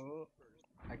there's. Oh.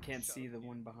 I can't Shut see up, the dude.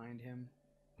 one behind him.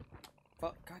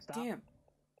 Fuck! God Stop. damn!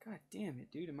 God damn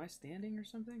it, dude! Am I standing or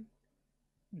something?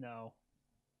 No.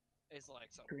 It's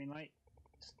like something. Green light.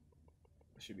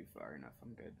 I should be far enough.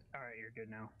 I'm good. All right, you're good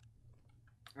now.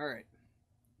 All right.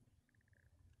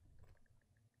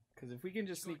 Because if we can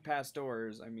just sneak past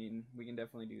doors, I mean, we can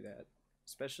definitely do that.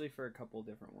 Especially for a couple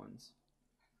different ones.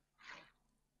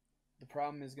 The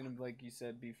problem is going to, like you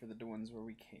said, be for the ones where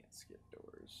we can't skip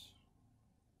doors.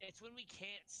 It's when we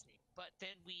can't sneak, but then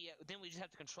we just have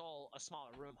to control a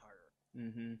smaller room harder.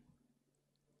 Mm-hmm.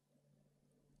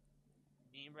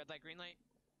 You need red light, green light?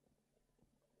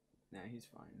 Nah, he's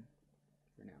fine.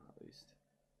 For now, at least.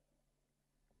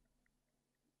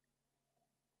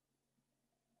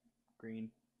 Green.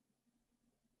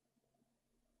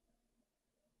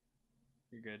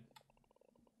 You're good.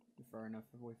 You're far enough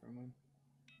away from him.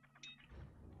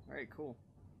 Alright, cool.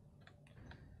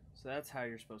 So that's how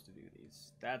you're supposed to do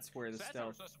these. That's where the So that's how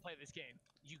we're stealth... supposed to play this game.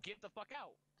 You get the fuck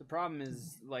out. The problem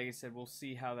is, like I said, we'll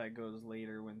see how that goes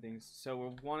later when things... So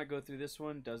we'll want to go through this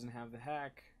one. Doesn't have the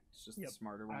hack. It's just Yep. the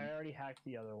smarter one. I already hacked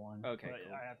the other one. Okay, but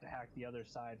cool. I have to hack the other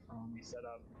side from when we set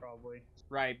up, probably.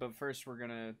 Right, but first we're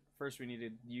gonna... First we need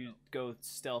to go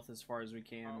stealth as far as we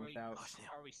can Are without...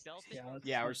 we stealthing?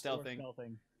 Yeah, we're let's stealthing.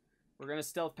 stealthing. We're gonna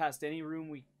stealth past any room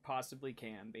we possibly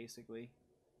can, basically.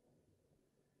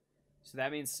 So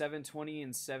that means 720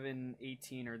 and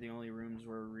 718 are the only rooms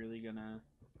where we're really gonna...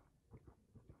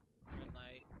 Red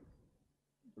light.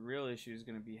 The real issue is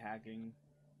gonna be hacking.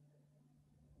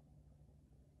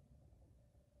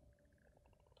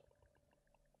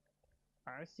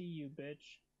 I see you,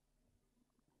 bitch.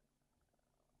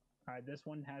 Alright, this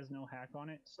one has no hack on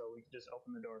it, so we can just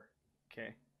open the door.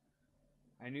 Okay.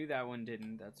 I knew that one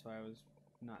didn't, that's why I was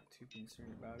not too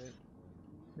concerned about it.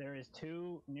 There is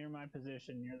two near my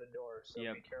position near the door, so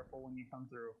Yep. be careful when you come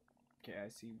through. Okay, I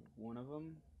see one of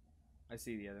them. I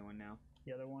see the other one now.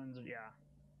 The other ones, yeah.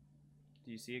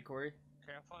 Do you see it, Corey?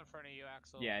 Careful in front of you,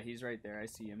 Axel. Yeah, he's right there. I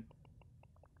see him.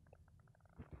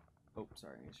 Oh,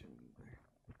 sorry. I shouldn't move there.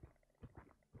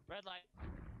 Red light.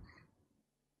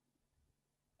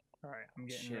 Alright, I'm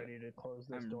getting Shit. ready to close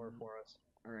this I'm- door for us.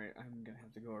 Alright, I'm gonna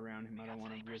have to go around him. I don't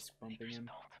want to risk bumping him.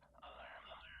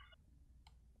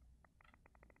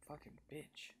 Fucking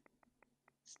bitch.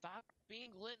 Stop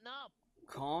being lit up.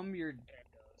 Calm your There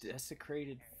it goes.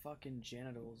 desecrated fucking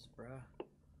genitals, bruh.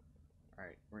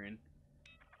 Alright, we're in.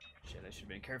 Shit, I should have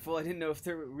been careful. I didn't know if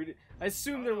there were... I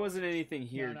assumed there wasn't anything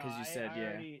here No, because you I said,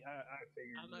 yeah. I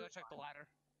figured. I'm gonna go check the ladder.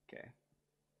 Okay.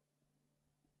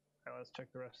 Alright, let's check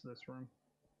the rest of this room.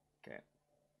 Okay.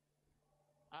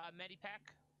 Medipack.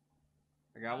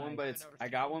 I got one, but I it's noticed I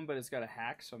you. got one, but it's got a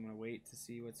hack, so I'm gonna wait to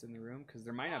see what's in the room because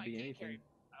there might Oh, not I be can anything. carry-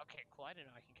 Okay, cool. I didn't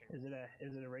know I can carry.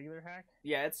 Is it a regular hack?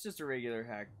 Yeah, it's just a regular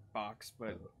hack box,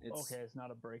 but it's Okay, it's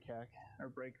not a break hack or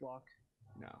break lock.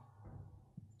 no.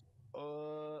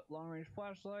 Long range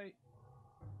flashlight.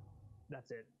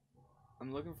 That's it.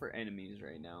 I'm looking for enemies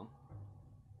right now.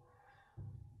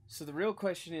 So the real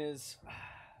question is,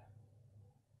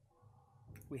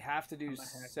 we have to do I'm a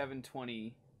hack.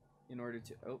 720 in order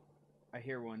to. Oh, I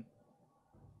hear one.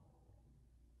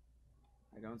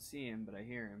 I don't see him, but I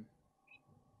hear him.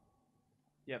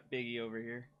 Yep, Biggie over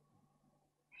here.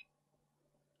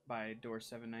 By door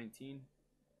 719. I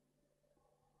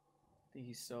think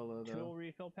he's solo though. Tool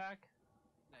refill pack.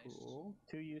 Nice. Cool.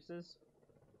 2 uses.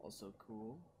 Also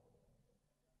cool.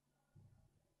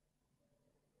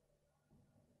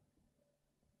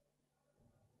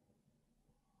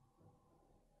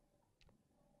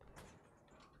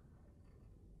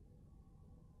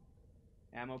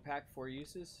 Ammo pack, 4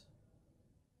 uses.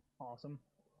 Awesome.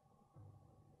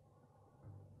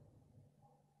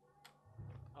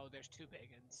 Oh, there's 2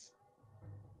 biggins.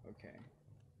 Okay.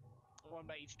 One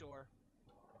by each door.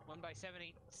 One by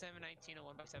 719 and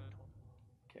one by 712.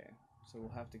 Okay. So we'll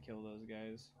have to kill those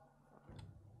guys.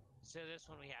 So this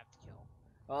one we have to kill.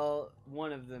 Well,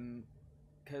 one of them,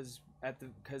 because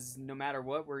no matter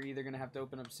what, we're either gonna have to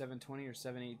open up 720 or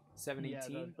 718.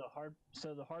 Yeah,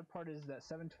 the hard part is that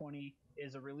 720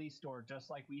 is a release door just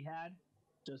like we had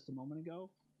just a moment ago,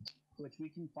 which we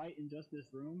can fight in just this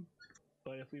room.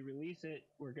 But if we release it,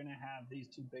 we're gonna have these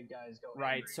two big guys go.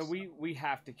 Right. So we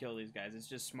have to kill these guys. It's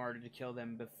just smarter to kill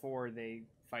them before they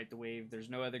fight the wave. There's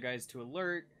no other guys to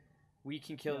alert. We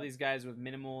can kill these guys with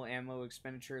minimal ammo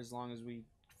expenditure as long as we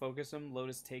focus them.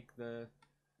 Lotus, take the.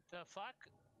 The fuck?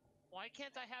 Why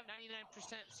can't I have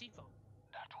 99% seafoam?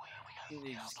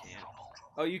 You just can't.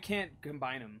 Oh, you can't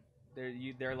combine them.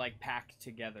 They're like packed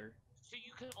together. So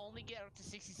you can only get up to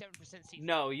 67% seafoam?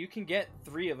 No, you can get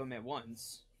 3 of them at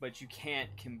once, but you can't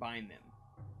combine them.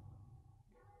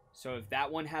 So if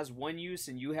that one has 1 use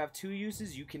and you have 2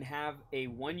 uses, you can have a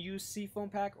 1-use seafoam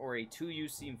pack or a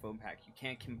 2-use seafoam pack. You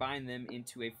can't combine them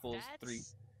into a full 3.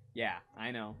 Yeah,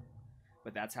 I know.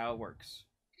 But that's how it works.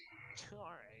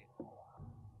 Alright.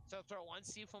 So throw 1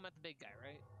 seafoam at the big guy,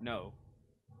 right? No.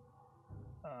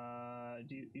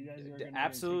 Do you guys are gonna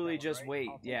absolutely just right? wait.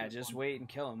 Yeah, just wait and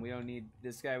kill him. We don't need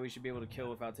this guy. We should be able to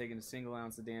kill without taking a single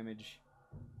ounce of damage.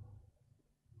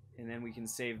 And then we can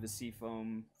save the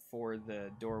seafoam for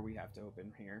the door we have to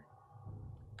open here.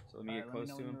 So let me get close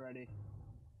to him. Ready.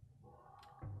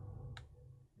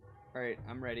 All right,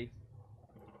 I'm ready.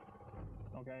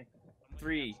 Okay.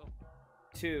 3,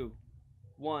 2,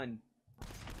 1.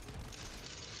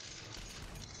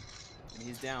 And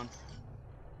he's down.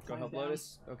 Go help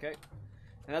Lotus. Okay.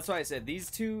 And that's why I said these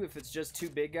two, if it's just 2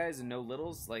 big guys and no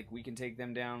littles, like we can take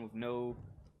them down with no.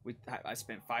 I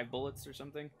spent 5 bullets or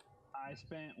something. I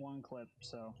spent 1 clip,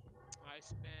 so. I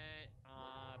spent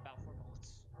about 4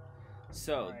 bullets.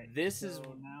 So right, this is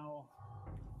now.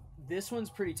 This one's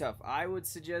pretty tough. I would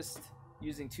suggest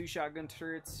using 2 shotgun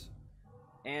turrets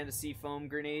and a seafoam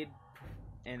grenade,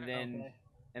 and then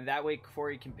and that way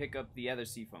Corey can pick up the other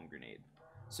seafoam grenade.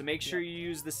 So make sure you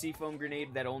use the seafoam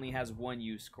grenade that only has 1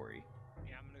 use, Corey.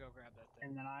 Yeah, I'm gonna go grab that thing.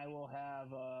 And then I will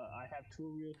have I have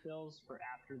 2 refills for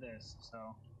after this,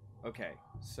 so. Okay,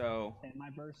 so. And my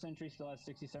burst sentry still has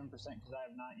 67% because I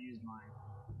have not used mine.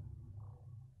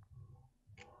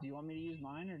 Do you want me to use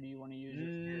mine, or do you want to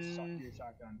use your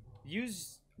shotgun?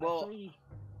 Use well. Actually,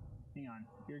 hang on.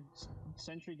 Your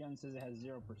sentry gun says it has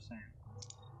 0%.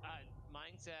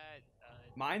 Mine's at.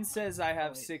 Mine says I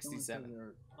have 67.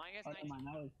 Mine has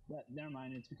never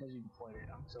mind. It's because you deployed it.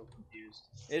 I'm so confused.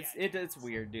 It's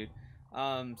weird, dude.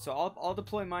 So I'll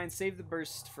deploy mine. Save the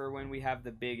burst for when we have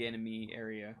the big enemy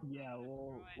area. Yeah,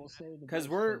 we'll save the. Because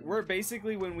we're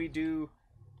basically when we do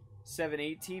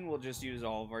 718, we'll just use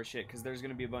all of our shit because there's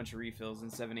gonna be a bunch of refills in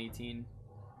 718.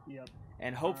 Yep.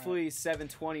 And hopefully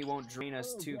 720 won't drain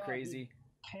us too crazy.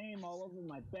 Came all over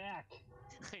my back.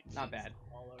 Not bad.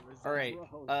 All right.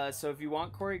 So if you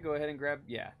want, Corey, go ahead and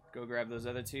go grab those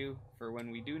other 2 for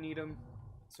when we do need them,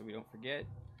 so we don't forget.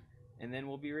 And then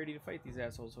we'll be ready to fight these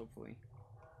assholes, hopefully.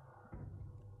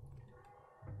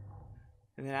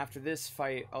 And then after this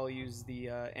fight, I'll use the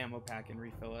ammo pack and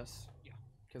refill us. Yeah.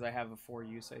 Because I have a 4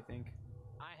 use, I think.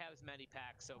 I have as many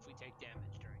packs, so if we take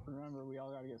damage during. Remember, we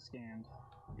all gotta get scanned.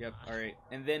 Yep. All right.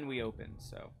 And then we open.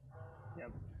 So.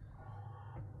 Yep.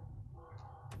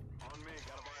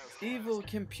 Evil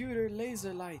computer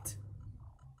laser light.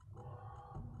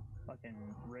 Fucking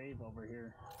rave over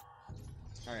here.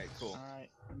 All right. Cool. All right.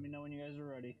 Let me know when you guys are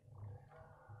ready.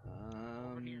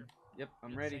 Over here. Yep.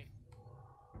 I'm ready.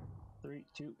 3,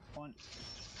 2, 1.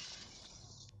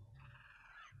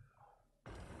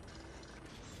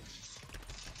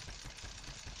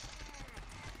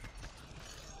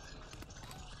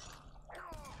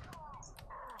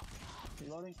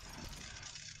 Reloading.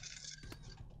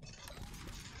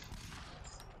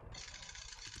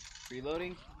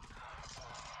 Reloading.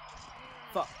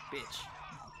 Fuck, bitch.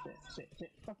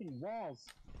 Shit. Fucking walls.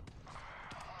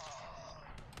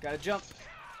 Gotta jump.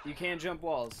 You can jump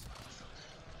walls.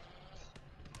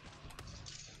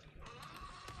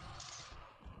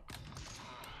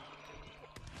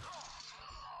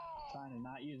 Trying to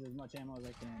not use as much ammo as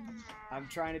I can. I'm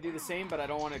trying to do the same, but I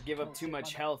don't want to give up too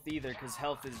much health either, because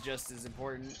health is just as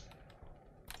important.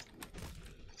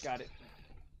 Got it.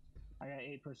 I got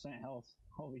 8% health.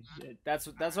 Holy shit. That's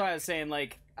why I was saying,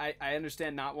 like, I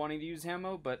understand not wanting to use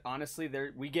ammo, but honestly,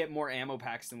 we get more ammo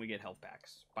packs than we get health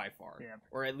packs, by far. Yeah.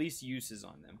 Or at least uses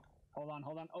on them. Hold on.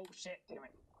 Oh shit, damn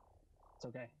it. It's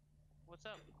okay. What's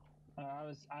up?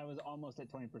 I was almost at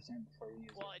 20% before you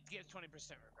used it. Well, it gives 20%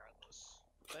 regardless.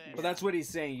 But that's what he's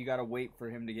saying. You gotta wait for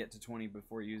him to get to 20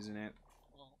 before using it.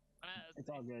 Well, it's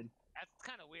all good. That's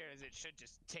kind of weird, as it should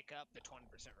just tick up the 20%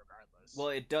 regardless. Well,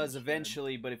 it does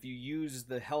eventually, but if you use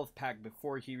the health pack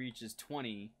before he reaches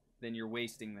 20, then you're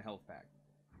wasting the health pack.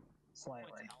 Slightly.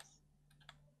 Points of health.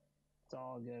 It's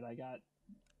all good. I got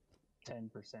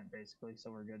 10% basically, so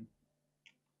we're good.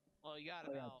 Well, you got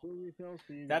I got about 2 refills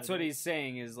for you That's guys. what he's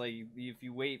saying, is like, if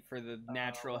you wait for the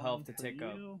natural One health to for tick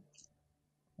up. you,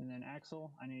 and then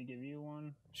Axel, I need to give you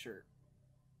one. Sure.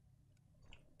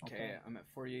 Okay, Okay. I'm at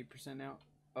 48% now.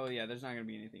 Oh yeah, there's not gonna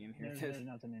be anything in here. There's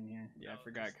nothing in here. Yeah, I no,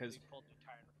 forgot, just because... we pulled the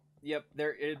tire. Yep,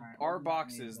 there Alright, are what do you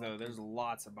boxes, need, though. Loki? There's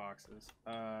lots of boxes.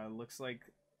 Looks like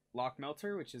lock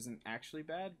melter, which isn't actually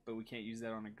bad, but we can't use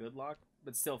that on a good lock.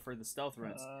 But still, for the stealth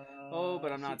runs. Oh,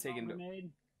 but I'm not seat taking... foam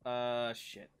grenade.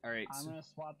 Shit. Alright, I'm so... gonna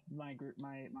swap my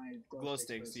Glow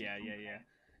sticks. sticks, yeah.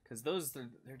 Because those,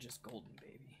 they're just golden,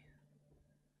 baby.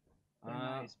 They're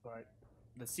nice, but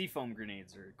The seafoam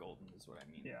grenades are golden, is what I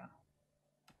mean. yeah.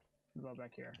 What about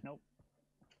back here? Nope.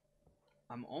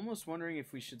 I'm almost wondering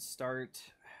if we should start...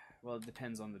 Well, it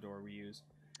depends on the door we use.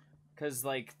 Because,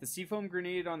 like, the seafoam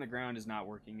grenade on the ground is not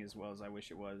working as well as I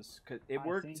wish it was. Cause it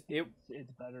worked... I think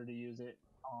it's better to use it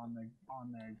on the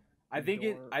I think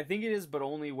door. I think it is, but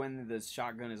only when the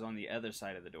shotgun is on the other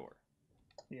side of the door.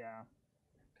 Yeah.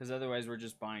 Because otherwise we're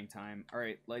just buying time.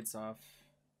 Alright, lights off.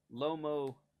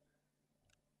 Lomo.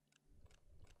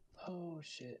 Oh,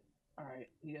 shit. Alright,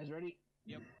 you guys ready?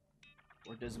 Yep.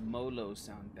 Or does Molo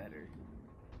sound better?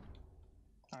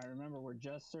 Alright, remember, we're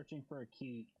just searching for a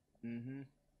key. Mm-hmm.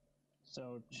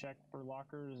 So check for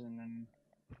lockers and then...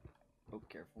 Oh,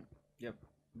 careful. Yep.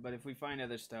 But if we find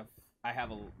other stuff,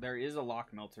 there is a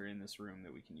lock melter in this room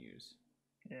that we can use.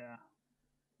 Yeah.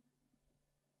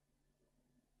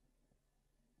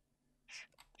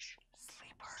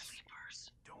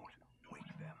 Sleepers. Don't wake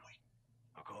them.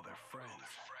 I'll call their friends.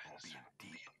 We'll be in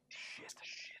deep shit.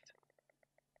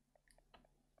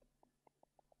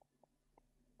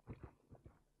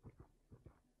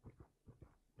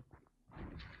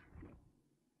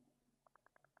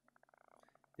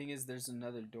 Thing is, there's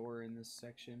another door in this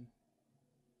section.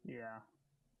 Yeah.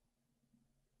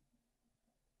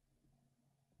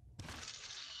 Did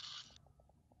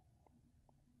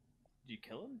you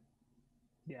kill him?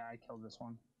 Yeah, I killed this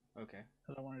one. Okay,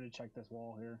 Because I wanted to check this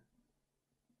wall here.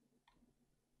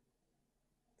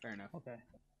 fair enough. Okay.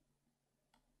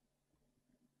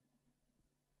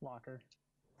 Locker.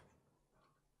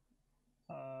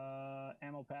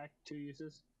 Ammo pack, 2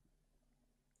 uses.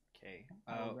 Okay.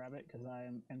 I will grab it because I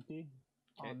am empty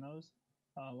Okay. on those.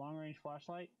 Long range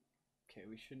flashlight. Okay,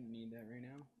 we shouldn't need that right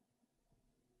now.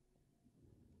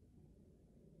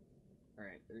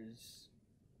 Alright, there's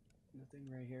nothing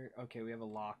right here. Okay, we have a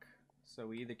lock. So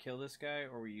we either kill this guy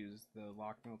or we use the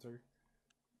lock melter.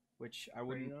 Which I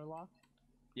wouldn't... Regular lock.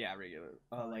 Yeah, regular.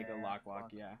 Oh, Like yeah, a lock,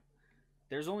 lock. yeah.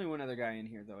 There's only one other guy in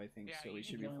here, though, I think, Yeah, so we you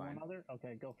should be Only fine. one other?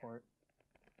 Okay, go for it.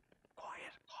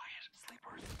 Quiet.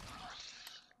 Sleepers.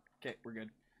 Okay, we're good.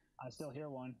 I still hear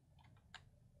one.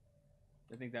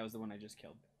 I think that was the one I just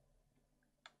killed.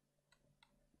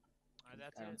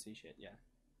 That's I don't it. see shit, yeah.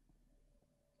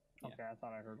 Yeah. Okay, I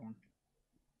thought I heard one.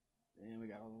 And we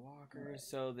got all the lockers,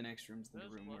 so the next room's the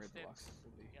Those room glow where the sticks. boxes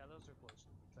will be. Yeah, those are close.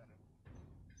 Better.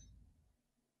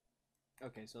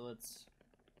 Okay, so let's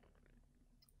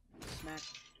smack.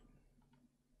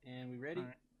 And we ready?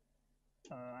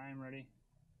 Alright. I am ready.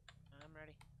 I'm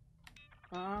ready.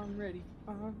 I'm ready.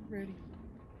 I'm ready.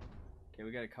 Okay,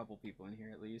 we got a couple people in here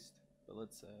at least, but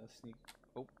let's sneak.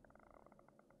 Oh.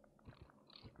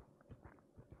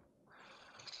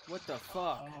 What the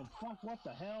fuck? Oh, fuck, what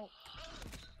the hell?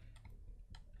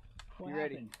 What You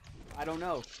ready? happened? I don't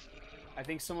know. I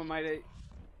think someone might have...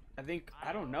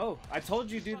 I don't know. I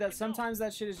told you, dude, that sometimes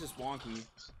that shit is just wonky.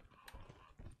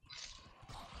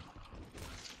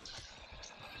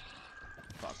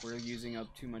 Fuck, we're using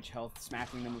up too much health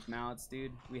smacking them with mallets,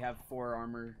 dude. We have 4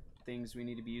 armor things we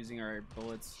need to be using our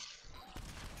bullets.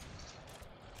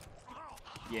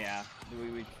 Yeah,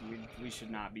 we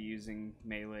should not be using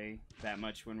melee that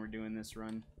much when we're doing this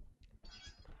run.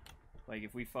 Like,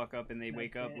 if we fuck up and they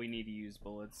wake up, we need to use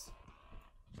bullets.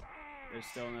 There's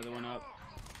still another one up.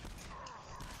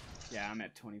 Yeah, I'm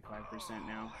at 25%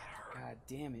 now. God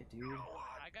damn it, dude.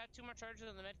 I got 2 more charges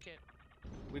in the med kit.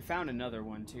 We found another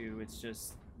one, too. It's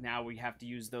just, now we have to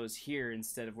use those here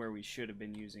instead of where we should have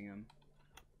been using them.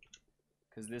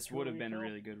 Because this would have been a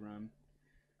really good run.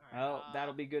 Well,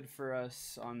 that'll be good for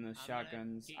us on the I'm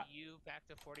shotguns. Gonna get you back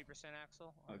to 40%,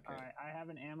 Axel. Okay. Alright, I have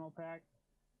an ammo pack.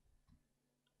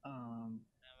 I'm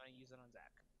gonna use it on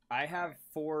Zach. I have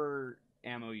 4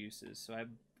 ammo uses, so I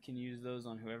can use those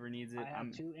on whoever needs it. I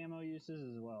have 2 ammo uses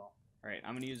as well. Alright,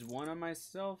 I'm gonna use 1 on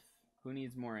myself. Who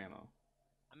needs more ammo?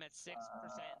 I'm at 6%.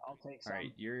 I'll take some. All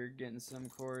right, you're getting some,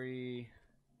 Corey.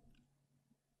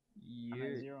 I'm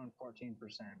at 0 and 14%.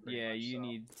 Yeah, you so.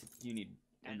 need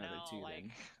another two like,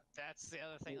 then. That's the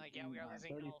other thing. Like, yeah, we are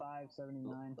losing. 35,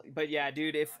 79. But yeah,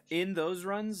 dude, if in those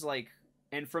runs, like,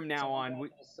 and from now on, we.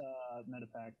 This,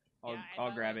 Medipack.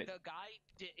 I'll grab it. The guy,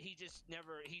 he just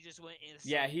went in.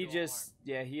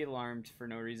 Yeah, he alarmed for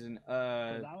no reason.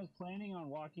 'Cause I was planning on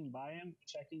walking by him,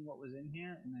 checking what was in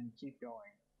here, and then keep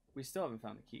going. We still haven't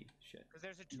found the key. Shit. Because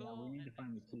there's a tool. Yeah, we need to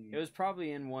find the key. It was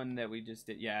probably in one that we just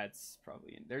did. Yeah, it's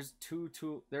probably in. There's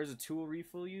There's a tool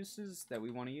refill uses that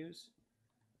we want to use.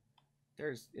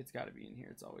 It's got to be in here.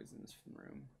 It's always in this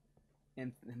room,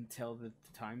 and until the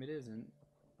time it isn't.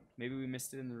 Maybe we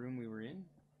missed it in the room we were in.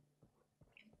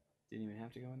 Didn't even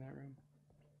have to go in that room,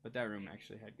 but that room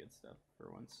actually had good stuff for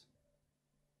once.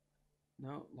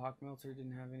 No, lock melter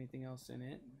didn't have anything else in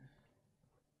it.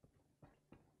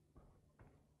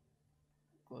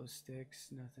 Glow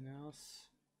sticks, nothing else.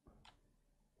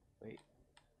 Wait.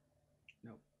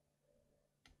 Nope.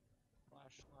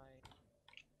 Flashlight.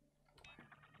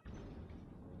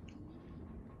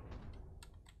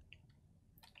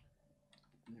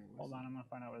 Hold on, I'm gonna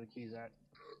find out where the key's at.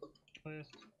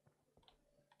 List.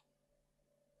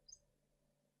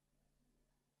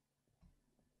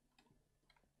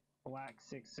 Black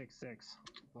 666.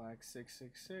 Black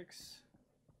 666.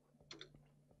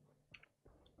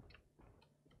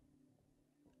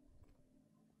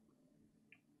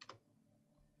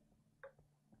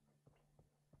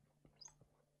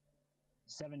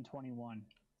 $721.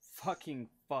 Fucking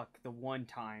fuck, the one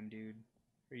time, dude.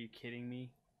 Are you kidding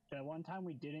me? That one time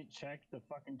we didn't check the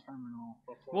fucking terminal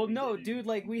before. Well, no, dude,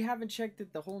 like, we haven't checked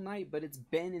it the whole night, but it's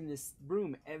been in this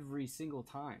room every single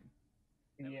time.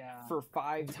 Yeah. For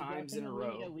 5 times in a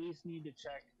row. We at least need to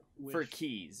check for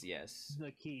keys, yes.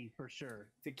 The key, for sure.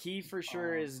 The key, for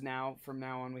sure, is now, from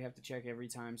now on, we have to check every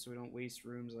time so we don't waste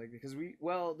rooms like, because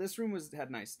well, this room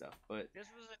had nice stuff, but. This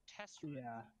was a test room.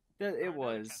 Yeah. It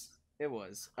was. It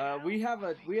was. We have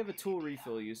a tool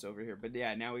refill use over here, but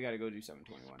yeah, now we gotta go do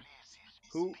 721.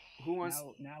 Who wants?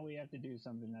 Now we have to do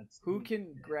something that's. Who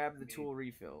can grab the tool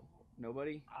refill?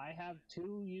 Nobody. I have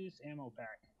 2 use ammo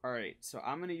pack. All right, so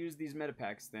I'm gonna use these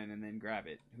metapacks then, and then grab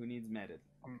it. Who needs meta?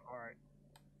 All right.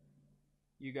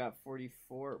 You got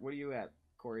 44. What are you at,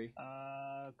 Corey?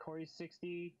 Corey's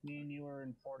 60. Me and you are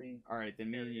in 40. All right, then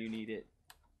me and you need it,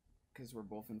 because we're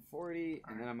both in 40,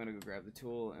 and then I'm gonna go grab the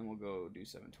tool, and we'll go do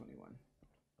 721.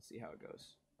 See how it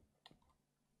goes.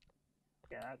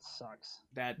 Yeah, that sucks.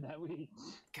 That we.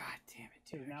 God damn it,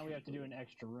 dude! Now we have to do an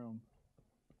extra room.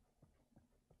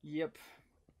 Yep.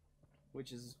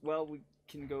 Which is, well, we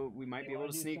can go. We might be able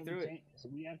to sneak through it. So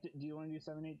we have to. Do you want to do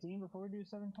 718 before we do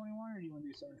 721, or do you want to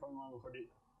do 721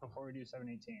 before we do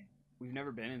 718? We've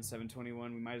never been in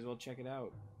 721. We might as well check it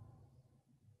out.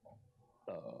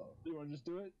 You want to just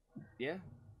do it? Yeah.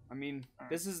 I mean,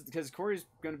 this is because Corey's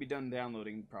going to be done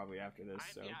downloading probably after this.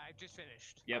 So. Yeah, I just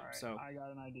finished. Yep. Right, so I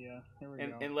got an idea. Here we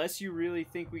go. Unless you really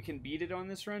think we can beat it on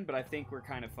this run, but I think we're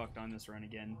kind of fucked on this run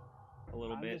again, a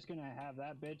little bit. I'm just gonna have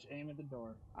that bitch aim at the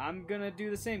door. I'm gonna do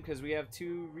the same because we have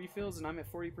 2 refills and I'm at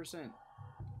 40%.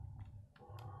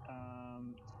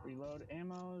 Reload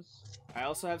ammos. I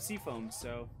also have seafoam,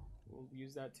 so we'll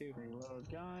use that too. Reload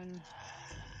gun.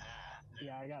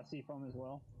 Yeah, I got seafoam as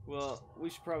well. Well, we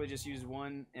should probably just use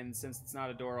one, and since it's not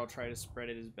a door, I'll try to spread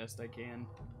it as best I can.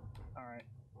 Alright.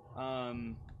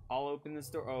 I'll open this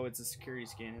door. Oh, it's a security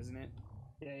scan, isn't it?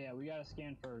 Yeah, we gotta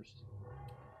scan first.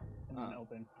 And then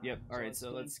open. Yep, alright,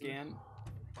 so let's scan.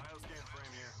 Bioscan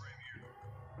frame here.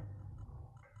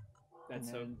 That's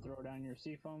and then throw down your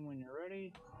seafoam when you're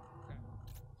ready.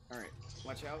 Alright,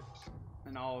 watch out.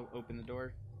 And I'll open the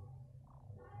door.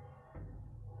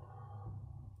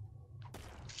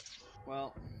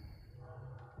 Well,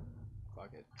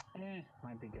 fuck it.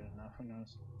 Might be good enough, who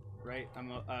knows. Right,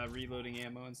 I'm reloading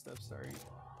ammo and stuff, sorry.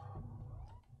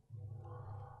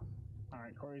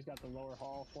 Alright, Corey's got the lower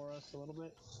hall for us a little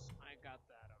bit. I got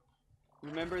that.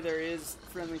 Remember, there is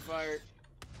friendly fire.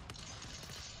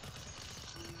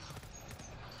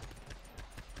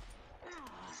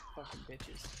 Fucking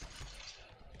bitches.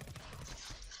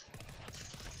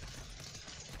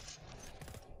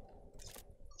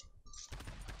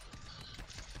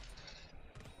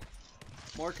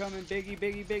 More coming, biggie,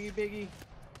 biggie, biggie, biggie.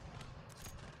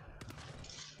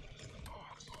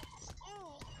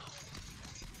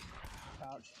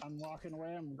 Ouch. I'm walking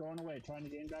away, I'm going away, trying to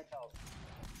gain back health.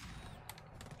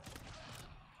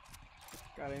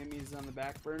 Got enemies on the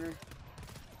back burner.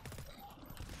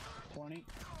 20.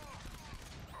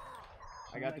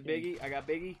 I got the biggie, I got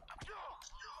biggie.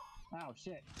 Oh,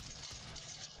 shit.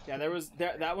 Yeah,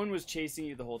 that one was chasing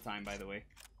you the whole time, by the way.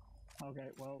 Okay,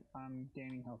 well, I'm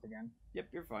gaining health again. Yep,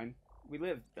 you're fine. We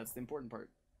lived. That's the important part,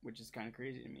 which is kind of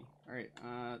crazy to me. All right.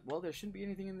 Well, there shouldn't be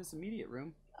anything in this immediate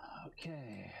room.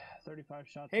 Okay, 35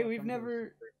 shots. Hey, left.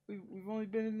 we've only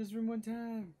been in this room one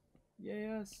time.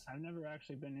 Yay us. I've never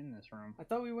actually been in this room. I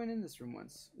thought we went in this room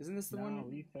once. Isn't this the one? No,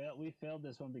 we failed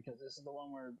this one because this is the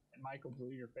one where Michael blew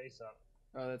your face up.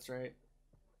 Oh, that's right.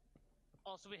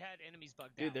 Also, we had enemies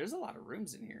bugged out. Dude, there's a lot of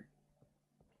rooms in here.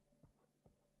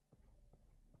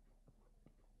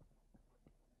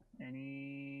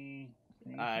 Anything?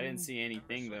 I didn't see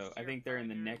anything though. I think they're in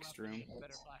the next room.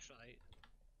 Better flashlight.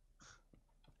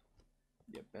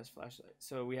 Yep, best flashlight.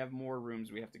 So we have more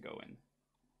rooms we have to go in.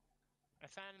 I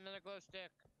found another glow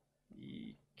stick.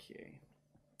 Okay.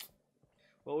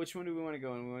 Well, which one do we want to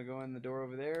go in? We want to go in the door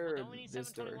over there, or Don't we need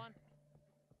this door? 721?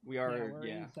 We are, we're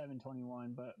in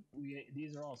 721, but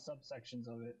these are all subsections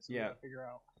of it, so we gotta figure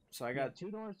out. So I We got 2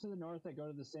 doors to the north that go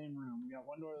to the same room. We got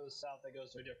 1 door to the south that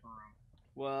goes to a different room.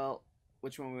 Well,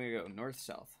 which one we go? North,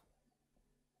 south?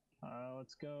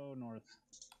 Let's go north.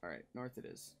 All right, north it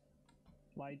is.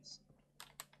 Lights,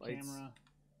 Lights. camera,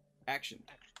 Action.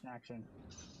 action.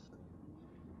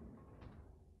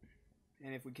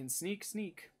 And if we can sneak,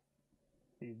 sneak.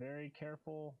 Be very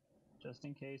careful, just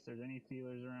in case there's any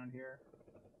feelers around here.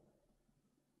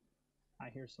 I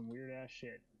hear some weird ass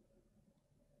shit.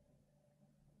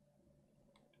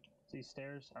 See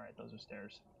stairs? All right, those are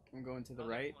stairs. I'm going to the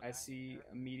right. I see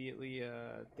immediately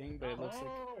a thing, but it looks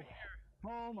like...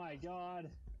 Oh my god!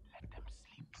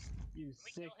 You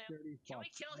we sick, kill him? dirty fuck. Can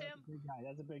we kill him? That's a big guy.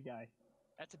 That's a big guy.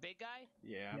 That's a big guy?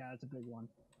 Yeah. Yeah, that's a big one.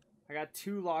 I got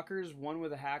 2 lockers, one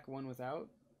with a hack, one without.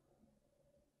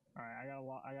 All right, I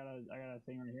got a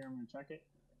thing right here. I'm gonna check it.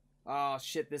 Oh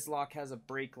shit! This lock has a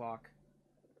break lock.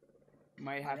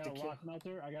 Might have to kill. Lock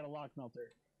melter. I got a lock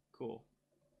melter. Cool.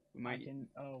 We might.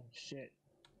 Oh shit!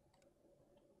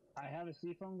 I have a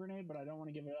seafoam grenade, but I don't want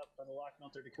to give it up for the lock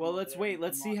melter to come. Well, over let's there wait. and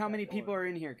Let's see unlock how that many door. people are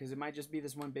in here, because it might just be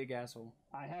this one big asshole.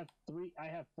 I have 3. I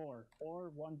have 4.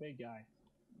 4, 1 big guy.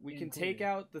 We can take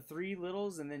out the 3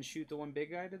 littles and then shoot the one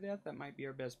big guy to death. That might be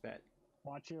our best bet.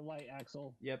 Watch your light,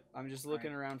 Axel. Yep, I'm just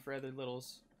looking around for other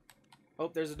littles. Oh,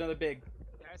 there's another big.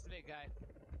 That's the big guy.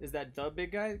 Is that the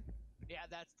big guy? Yeah,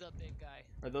 that's the big guy.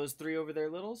 Are those 3 over there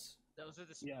littles? Those are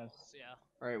the smalls, yeah.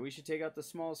 Alright, we should take out the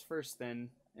smalls first then,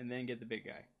 and then get the big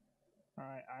guy.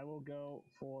 Alright, I will go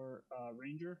for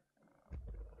Ranger.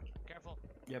 Careful.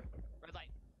 Yep. Red light.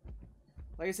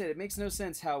 Like I said, it makes no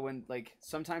sense how when, like,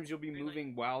 sometimes you'll be Green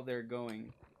moving while they're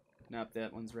going. Nope,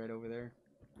 that one's right over there.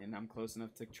 And I'm close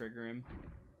enough to trigger him.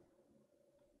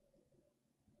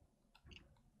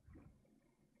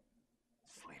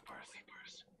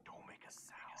 Sleepers, don't make a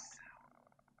sound.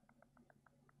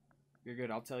 You're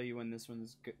good. I'll tell you when this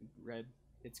one's red.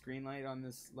 It's green light on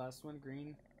this last one.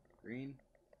 Green. Green.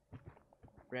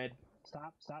 Red.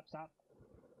 Stop.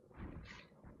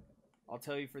 I'll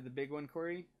tell you for the big one,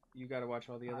 Corey. You gotta watch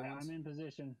all the other ones. I'm in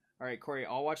position. Alright, Corey,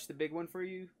 I'll watch the big one for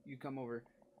you. You come over.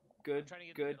 Good, I'm trying to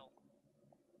get in the good. middle.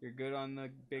 You're good on the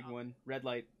big one. Red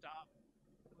light. Stop.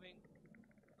 Moving.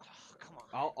 Oh, come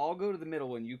on. I'll go to the middle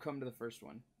one. You come to the first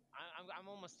one. I'm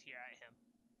almost here at him.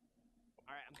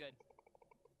 Alright, I'm good.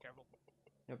 Careful.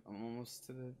 Yep, I'm almost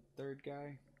to the 3rd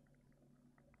guy.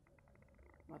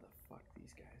 Motherfuck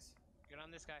these guys. Good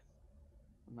on this guy.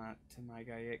 I'm not to my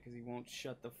guy yet because he won't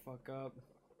shut the fuck up.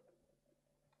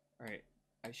 Alright,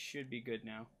 I should be good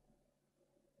now.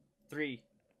 3,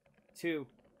 2,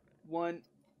 1.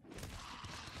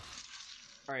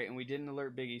 Alright, and we didn't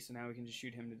alert Biggie, so now we can just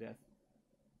shoot him to death.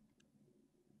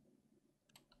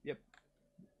 Yep.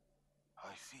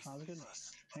 I see. That was a good one.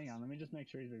 Hang on, let me just make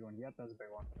sure he's a big one. Yep, that's a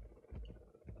big one.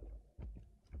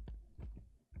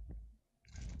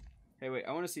 Hey, wait,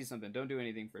 I want to see something. Don't do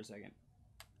anything for a second.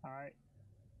 Alright.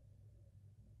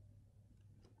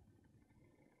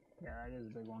 Yeah, that is a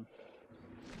big one.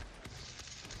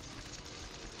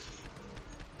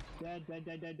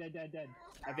 Dead.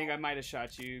 I think I might have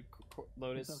shot you,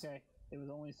 Lotus. It's okay. It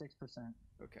was only 6%.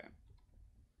 Okay.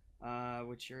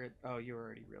 Which you're at... Oh, you're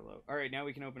already real low. Alright, now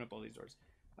we can open up all these doors.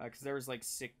 Because there was like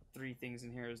 3 things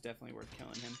in here. It was definitely worth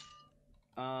killing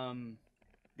him.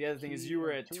 The other thing is you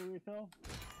were at... Tool refill?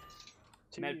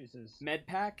 2 uses. Med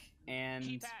pack and...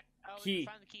 Key pack. Oh, key. you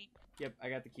found the key. Yep, I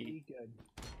got the key. Good.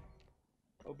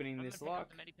 Opening I'm this gonna pick lock. up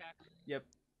the medipack. Yep.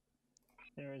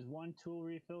 There is 1 tool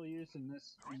refill use in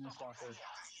this locker.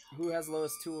 Who has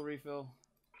lowest tool refill?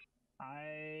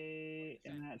 I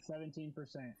am at 17%,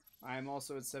 I'm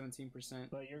also at 17%.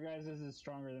 but your guys' is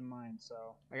stronger than mine,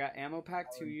 so. I got ammo pack,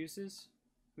 2 uses.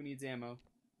 Who needs ammo?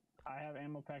 I have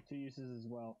ammo pack 2 uses as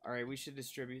well. All right, we should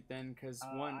distribute then, because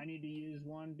one. I need to use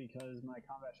one because my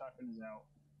combat shotgun is out.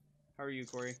 How are you,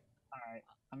 Corey? All right,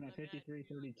 I'm at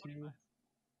 53.32.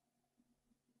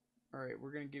 All right,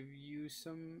 we're gonna give you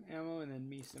some ammo and then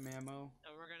me some ammo.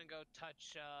 And we're gonna go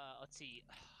touch. Let's see.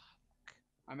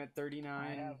 I'm at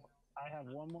 39. I have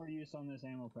one more use on this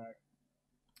ammo pack.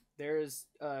 There's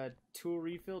tool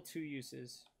refill, 2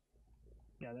 uses.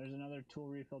 Yeah, there's another tool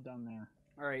refill down there.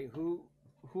 All right, who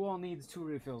all needs 2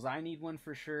 refills? I need one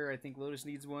for sure. I think Lotus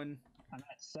needs one. I'm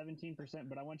at 17%,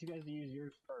 but I want you guys to use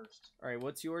yours first. All right,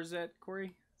 what's yours at,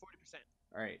 Corey? 40%.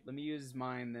 All right, let me use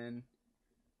mine then,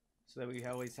 so that we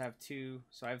always have 2.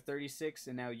 So I have 36,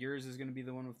 and now yours is going to be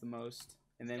the one with the most.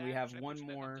 And then we have one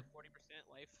more. 40%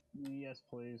 life. Yes,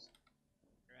 please.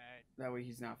 Right. That way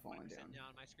he's not falling 40% down. now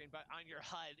on my screen, but on your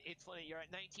HUD, it's funny. You're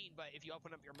at 19, but if you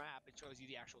open up your map, it shows you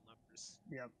the actual numbers.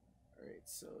 Yep. All right,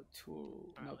 so tool.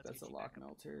 All right, nope, let's that's a get you lock back up.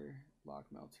 melter. Lock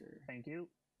melter. Thank you.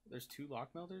 There's 2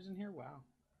 lock melters in here. Wow.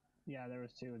 Yeah, there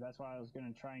was 2. That's why I was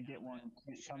gonna try and get one.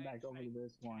 Come back over to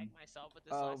this one. Tag myself with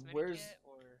this last minute where's- kit,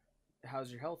 or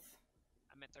How's your health?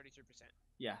 I'm at 33%.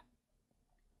 Yeah.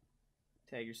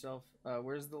 Tag yourself.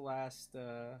 Where's the last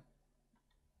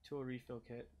tool refill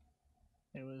kit?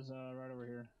 It was right over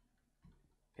here.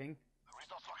 Ping.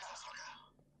 Resource locker.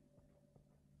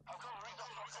 I've got a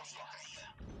resource locker here.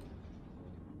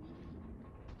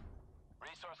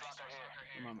 Resource locker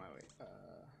here. I'm on my way.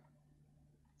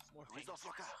 More Resource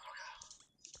locker.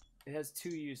 It has 2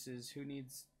 uses. Who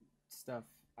needs stuff?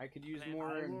 I could use And then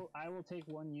more. And... I will take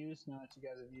one use now that you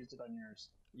guys have used it on yours.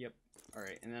 Yep. All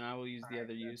right, and then I will use the Alright,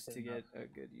 other use that's to enough. get a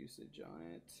good usage on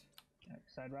it.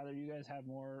 Because I'd rather you guys have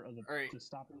more of the, All right, the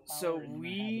stopping power. So and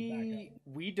then have the backup.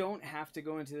 we don't have to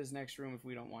go into this next room if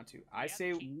we don't want to. I have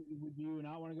say the key. Would you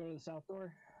not want to go to the south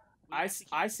door? I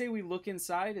say we look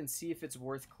inside and see if it's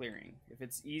worth clearing. If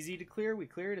it's easy to clear, we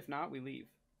clear it. If not, we leave.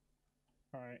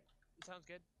 All right. Sounds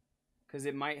good. Because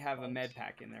it might have a med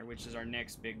pack in there, which is our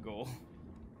next big goal.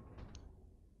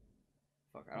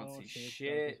 Fuck, I don't Oh, see shit,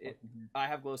 shit. it's fucking here. I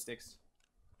have glow sticks.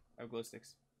 I have glow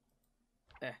sticks.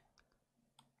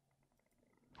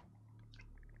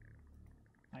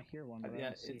 I hear one, but I Yeah,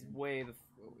 don't see it's him. way over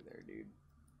there, dude.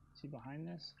 Is he behind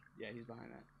this? Yeah, he's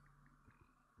behind that.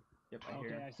 Yep, I Okay,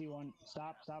 hear him. I see one.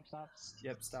 Stop, stop, stop.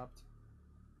 Yep, stopped.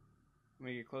 I'm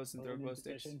gonna get close and throw Hold in glow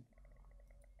sticks. position.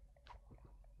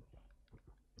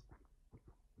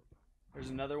 There's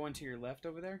another one to your left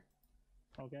over there.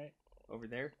 Okay. Over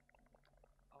there.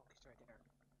 Oh, it's right there.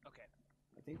 Okay.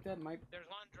 I think that might... There's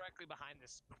one directly behind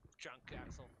this junk,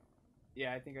 Axel.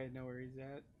 Yeah, I think I know where he's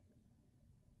at.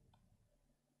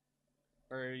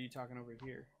 Or are you talking over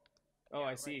here? Oh, Yeah, I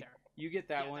right see. there. You get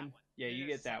that Yeah, that one. one. Yeah, you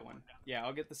There's get that the one. second one. Yeah,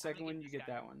 I'll get the second gonna one. get You this get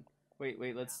guy. that one.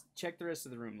 Wait. Let's check the rest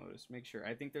of the room, Lotus. Make sure.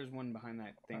 I think there's one behind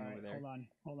that thing All right, over there.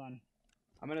 hold on.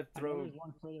 I'm gonna I know throw. there's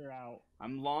one further out.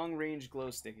 I'm long range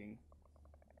glow sticking.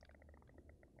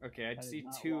 Okay, I That is see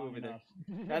not 2 long over there.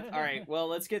 enough. That's all right. Well,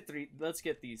 let's get 3. Let's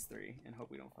get these 3 and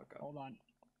hope we don't fuck up. Hold on.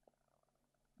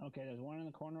 Okay, there's one in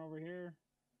the corner over here.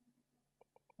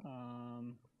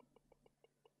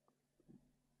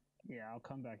 Yeah, I'll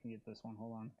come back and get this one.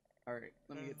 Hold on. All right,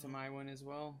 let me get to my one as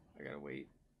well. I gotta wait.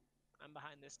 I'm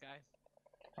behind this guy.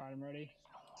 All right, I'm ready.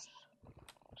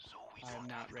 So we I am don't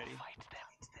not have to ready. fight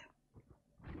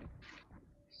them.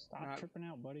 Stop Not- tripping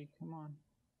out, buddy. Come on.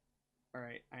 All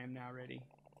right, I am now ready.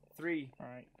 3, All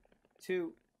right.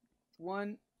 2,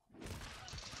 1.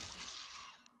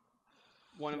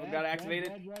 One of them Red, got red,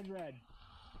 activated. Red.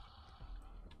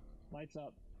 Lights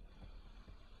up.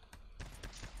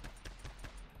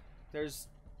 There's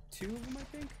 2 of them, I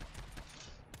think.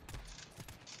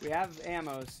 We have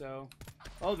ammo, so.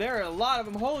 Oh, there are a lot of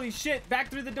them. Holy shit! Back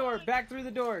through the door. Back through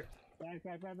the door. Back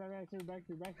through.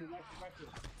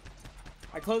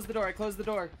 I closed the door. We got about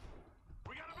 5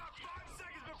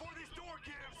 seconds before this door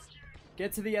gives.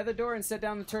 Get to the other door and set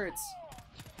down the turrets.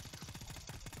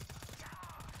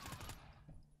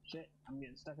 Shit, I'm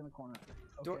getting stuck in the corner.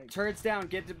 Door, Okay. turrets down.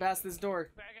 Get to past this door.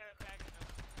 Back it up.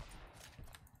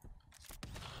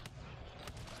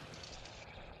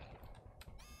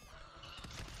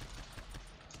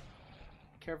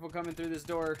 Careful coming through this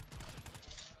door.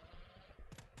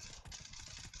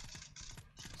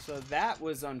 So that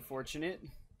was unfortunate.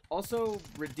 Also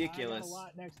ridiculous. I got a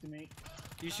lot next to me.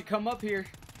 You should come up here.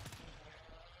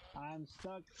 I'm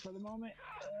stuck for the moment.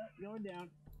 Going down.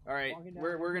 All right, Walking down,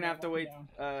 we're walking gonna down, have to wait.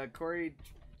 walking Corey,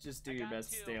 just do I your got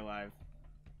best to 2. stay alive.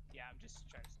 Yeah, I'm just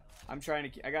trying to stay alive. I'm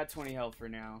trying to. I got 20 health for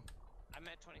now. I'm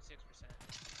at 26%.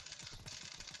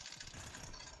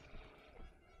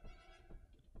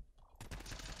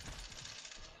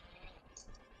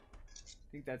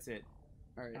 I think that's it.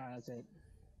 All right. That's it.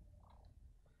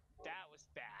 That was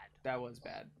bad. That was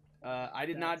bad.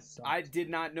 That sucked. I did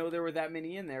not know there were that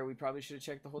many in there. We probably should have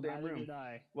checked the whole damn Neither room. did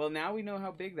I. Well, now we know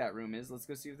how big that room is. Let's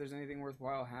go see if there's anything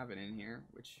worthwhile having in here,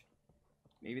 which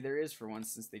maybe there is for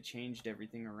once since they changed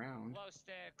everything around. Glow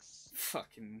sticks.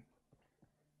 Fucking.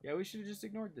 Yeah, we should have just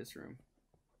ignored this room.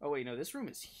 Oh, wait, no, this room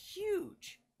is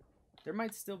huge. There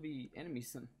might still be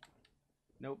enemies.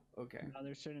 Nope, okay. No,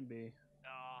 there shouldn't be.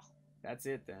 Oh, That's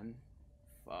it then.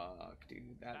 Fuck, dude.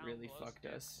 That found really glow fucked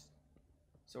sticks. us.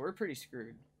 So we're pretty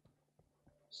screwed.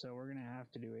 So we're gonna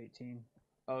have to do 18.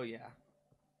 Oh, yeah.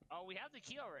 Oh, we have the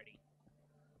key already.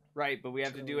 Right, but we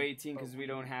have to do So, 18 because but we we-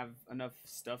 don't have enough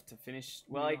stuff to finish.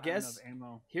 We Well, I don't have guess enough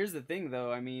ammo. here's the thing,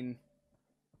 though. I mean,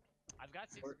 I've got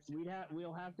 60%.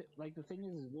 We'll have to, like, the thing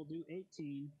is we'll do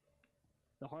 18.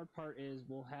 The hard part is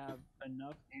we'll have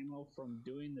enough ammo from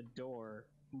doing the door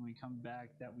when we come back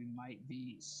that we might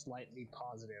be slightly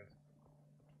positive.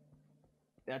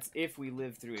 that's if we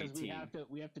live through Because 18.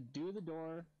 we have to do the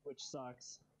door, which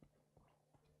sucks.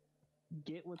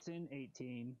 Get what's in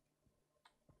 18.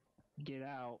 Get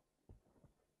out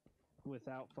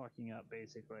without fucking up,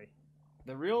 basically.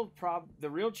 The real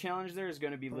challenge there is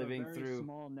going to be For living a very through.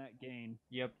 small net gain.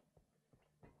 Yep.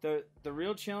 The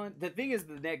real challenge. The thing is,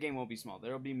 the net gain won't be small.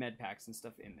 There'll be med packs and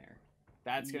stuff in there.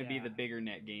 That's going to be Yeah. the bigger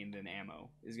net gain than ammo.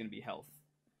 Is going to be health.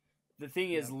 The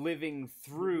thing is, Yep. living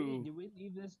through. Did we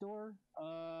leave this door?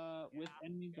 With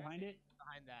enemies behind it?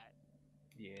 Behind that.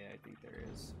 Yeah, I think there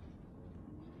is.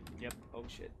 Yep. Oh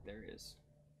shit, there is.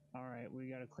 All right, we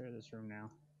gotta clear this room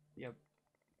now. Yep.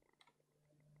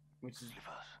 Which is Leave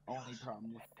us. only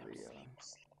problem with Let them 3.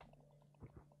 sleep.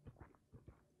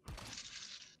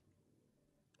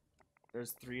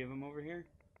 There's 3 of them over here.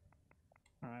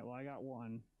 All right, well I got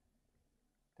one.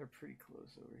 They're pretty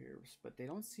close over here, but they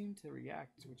don't seem to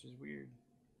react, which is weird.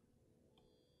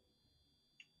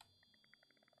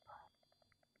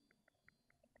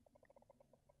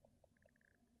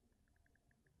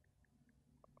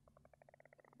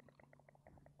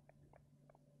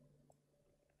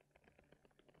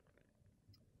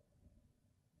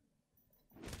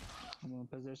 I'm in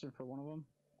position for one of them.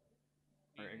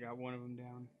 Alright, I got one of them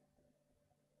down.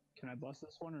 Can I bust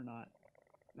this one or not?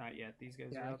 Not yet. These guys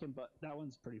Yeah, are I up. can. But that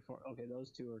one's pretty far. Okay, those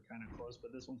two are kind of close,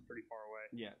 but this one's pretty far away.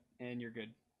 Yeah, and you're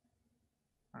good.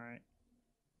 All right.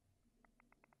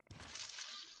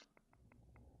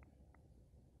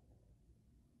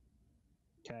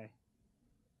 Okay.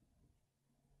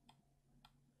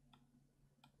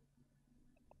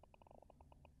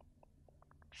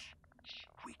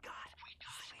 We got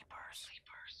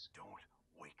sleepers. Don't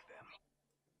wake them.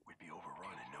 We'd be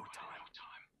overrun in no time.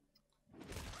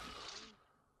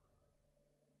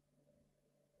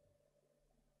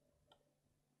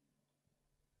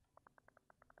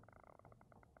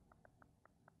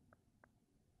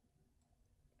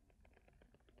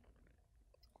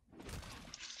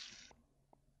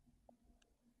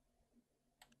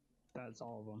 That's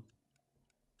all of them.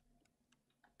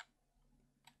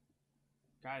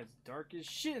 Guys, dark as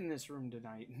shit in this room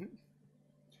tonight.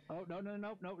 Oh no no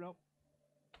no no no!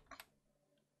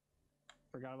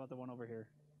 Forgot about the one over here.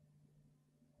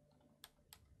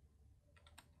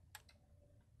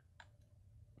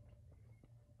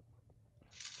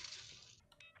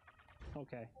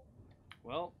 Okay,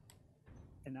 Well,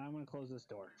 and now I'm gonna close this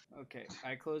door. okay.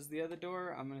 I closed the other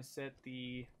door. I'm gonna set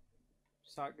the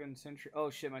shotgun sentry. Oh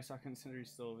shit, my shotgun sentry's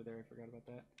still over there. I forgot about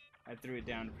that. I threw it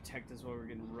down to protect us while we're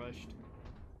getting rushed.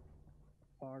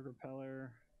 Fog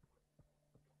repeller.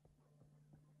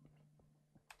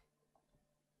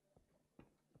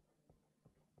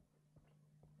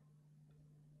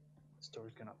 This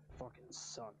door's gonna fucking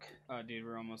suck. Oh, dude,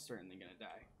 we're almost certainly gonna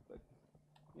die. But,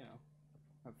 you know,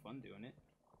 have fun doing it.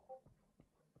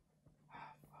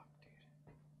 Ah, fuck,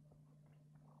 dude.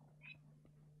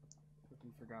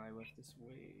 Fucking forgot I left this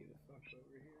way the fuck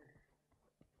over here.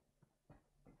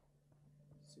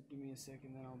 So give me a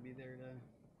second, then I'll be there to...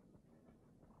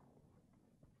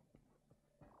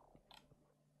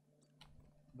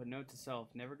 But note to self,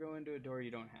 never go into a door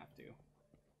you don't have to.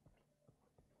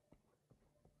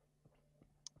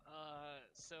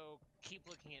 So keep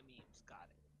looking at memes. Got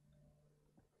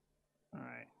it. All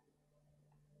right.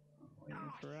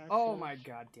 Waiting for Oh Axel. my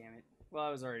god damn it. Well, I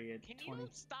was already at Can 20. you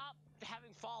stop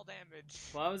having fall damage?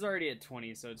 Well, I was already at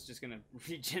 20, so it's just gonna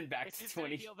regen back It's to just gonna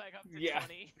 20. heal back up to Yeah.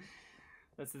 20.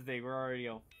 That's the thing, we're already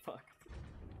all fucked.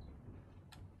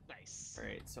 Nice.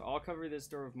 Alright, so I'll cover this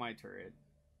door with my turret.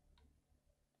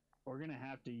 We're gonna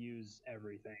have to use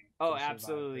everything. Oh, to survive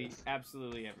absolutely, this.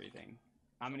 absolutely everything.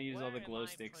 I'm So gonna use all where the am glow I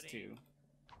sticks putting- too.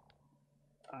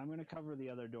 I'm gonna cover the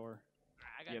other door.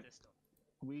 I got Yep. this door.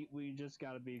 We just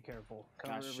gotta be careful.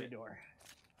 Cover every shit. door.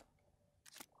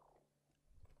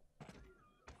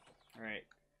 All right.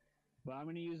 But I'm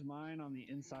gonna use mine on the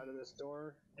inside of this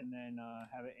door, and then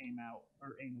have it aim out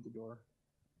or aim at the door.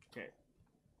 Okay.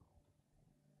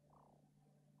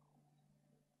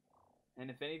 And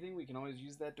if anything, we can always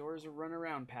use that door as a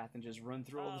run-around path and just run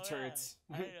through all the turrets.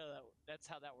 I didn't know that. That's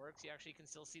how that works. You actually can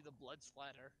still see the blood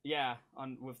splatter. Yeah,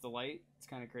 with the light, it's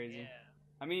kind of crazy. Yeah.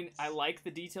 I mean, I like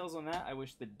the details on that. I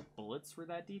wish the bullets were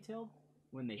that detailed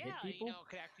when they hit people. You know,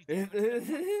 could actually do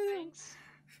things.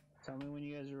 Tell me when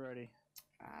you guys are ready.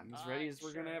 I'm as ready as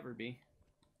we're gonna ever be.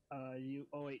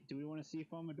 Oh wait, do we want to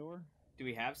seafoam a door? Do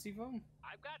we have seafoam?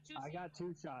 I've got two. I got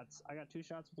 2 shots. I got 2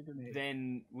 shots with a grenade.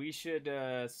 Then we should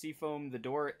seafoam the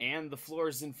door and the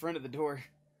floors in front of the door,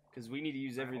 because we need to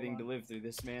use everything to live through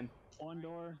this, man. 1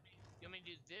 door. You want me to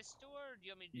do this door, or do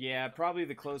you want me to do Yeah, probably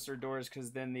the closer doors,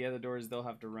 because then the other doors they'll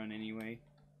have to run anyway.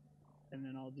 And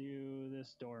then I'll do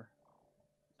this door.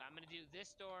 So I'm gonna do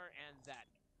this door and that.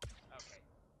 Okay.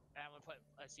 And I'm gonna put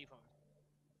a seafoam.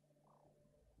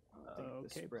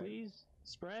 Okay, please.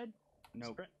 Spread.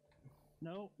 Nope. Spread.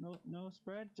 No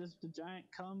spread. Just a giant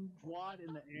cum wad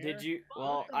in the air. Did you?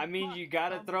 Well, I mean, you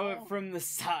gotta throw it from the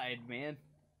side, man.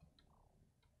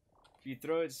 If you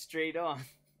throw it straight on.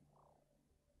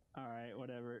 Alright,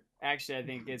 whatever. Actually, I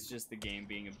think it's just the game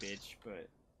being a bitch, but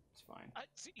it's fine.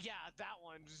 Yeah, that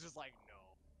one's just like, no.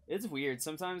 It's weird.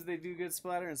 Sometimes they do good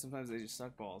splatter, and sometimes they just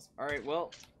suck balls. Alright,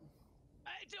 well.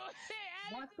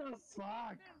 What the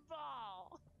fuck?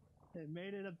 Ball. It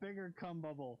made it a bigger cum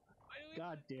bubble.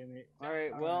 God damn it.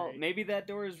 Alright, well, maybe that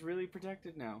door is really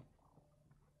protected now.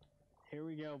 Here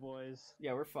we go, boys.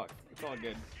 Yeah, we're fucked. It's all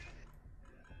good.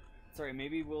 Sorry,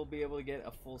 maybe we'll be able to get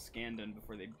a full scan done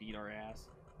before they beat our ass.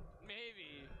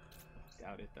 Maybe.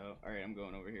 Doubt it, though. Alright, I'm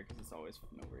going over here, because it's always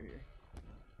fun over here.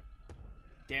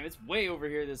 Damn, it's way over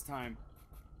here this time.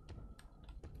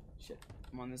 Shit,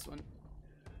 I'm on this one.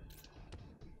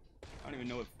 I don't even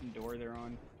know what door they're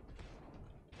on.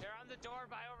 They're on the door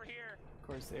by over here. Of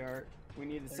course they are. We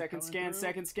need the They're second coming scan,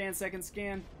 through. second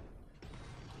scan.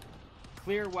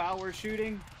 Clear while we're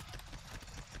shooting.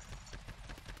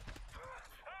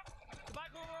 Goodbye,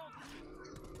 cool world.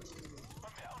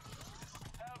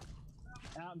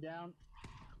 Out and down.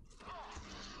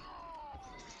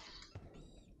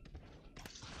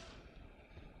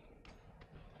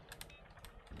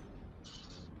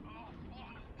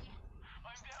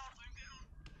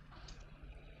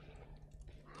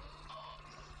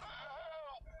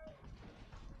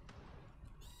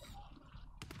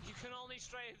 You can only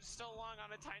stray so long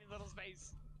on a tiny little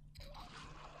space.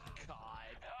 God.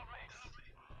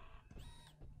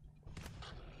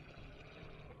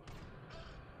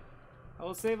 I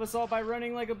will save us all by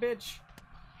running like a bitch.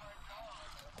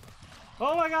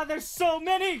 Oh my god, there's so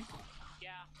many! Yeah.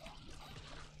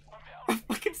 I'm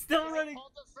fucking still running.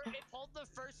 It pulled the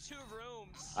first 2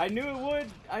 rooms. I knew it would.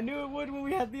 I knew it would when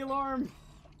we had the alarm.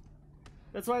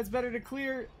 That's why it's better to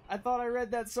clear. I thought I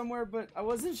read that somewhere, but I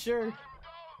wasn't sure.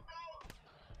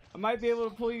 I might be able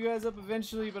to pull you guys up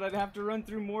eventually, but I'd have to run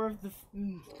through more of the...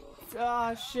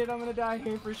 Ah, shit, I'm gonna die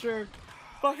here for sure.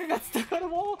 Fuck, I got stuck on a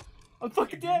wall. I'm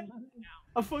fucking dead.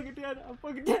 I'm fucking dead. I'm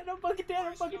fucking dead. I'm fucking dead.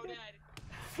 I'm fucking dead.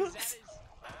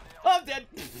 I'm dead.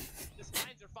 The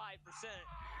signs are 5%.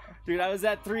 Dude, I was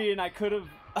at 3 and I could have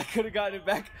gotten it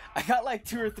back. I got like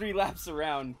 2 or 3 laps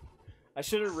around. I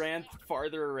should have ran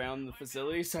farther around the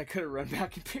facility so I could have run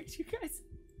back and picked you guys.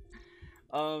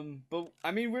 But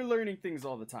I mean, we're learning things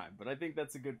all the time, but I think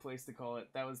that's a good place to call it.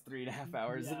 That was 3.5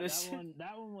 hours of this shit.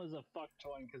 That one was a fucked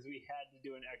one because we had to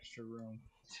do an extra room.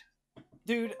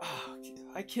 Dude,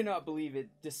 I cannot believe it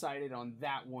decided on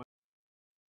that one.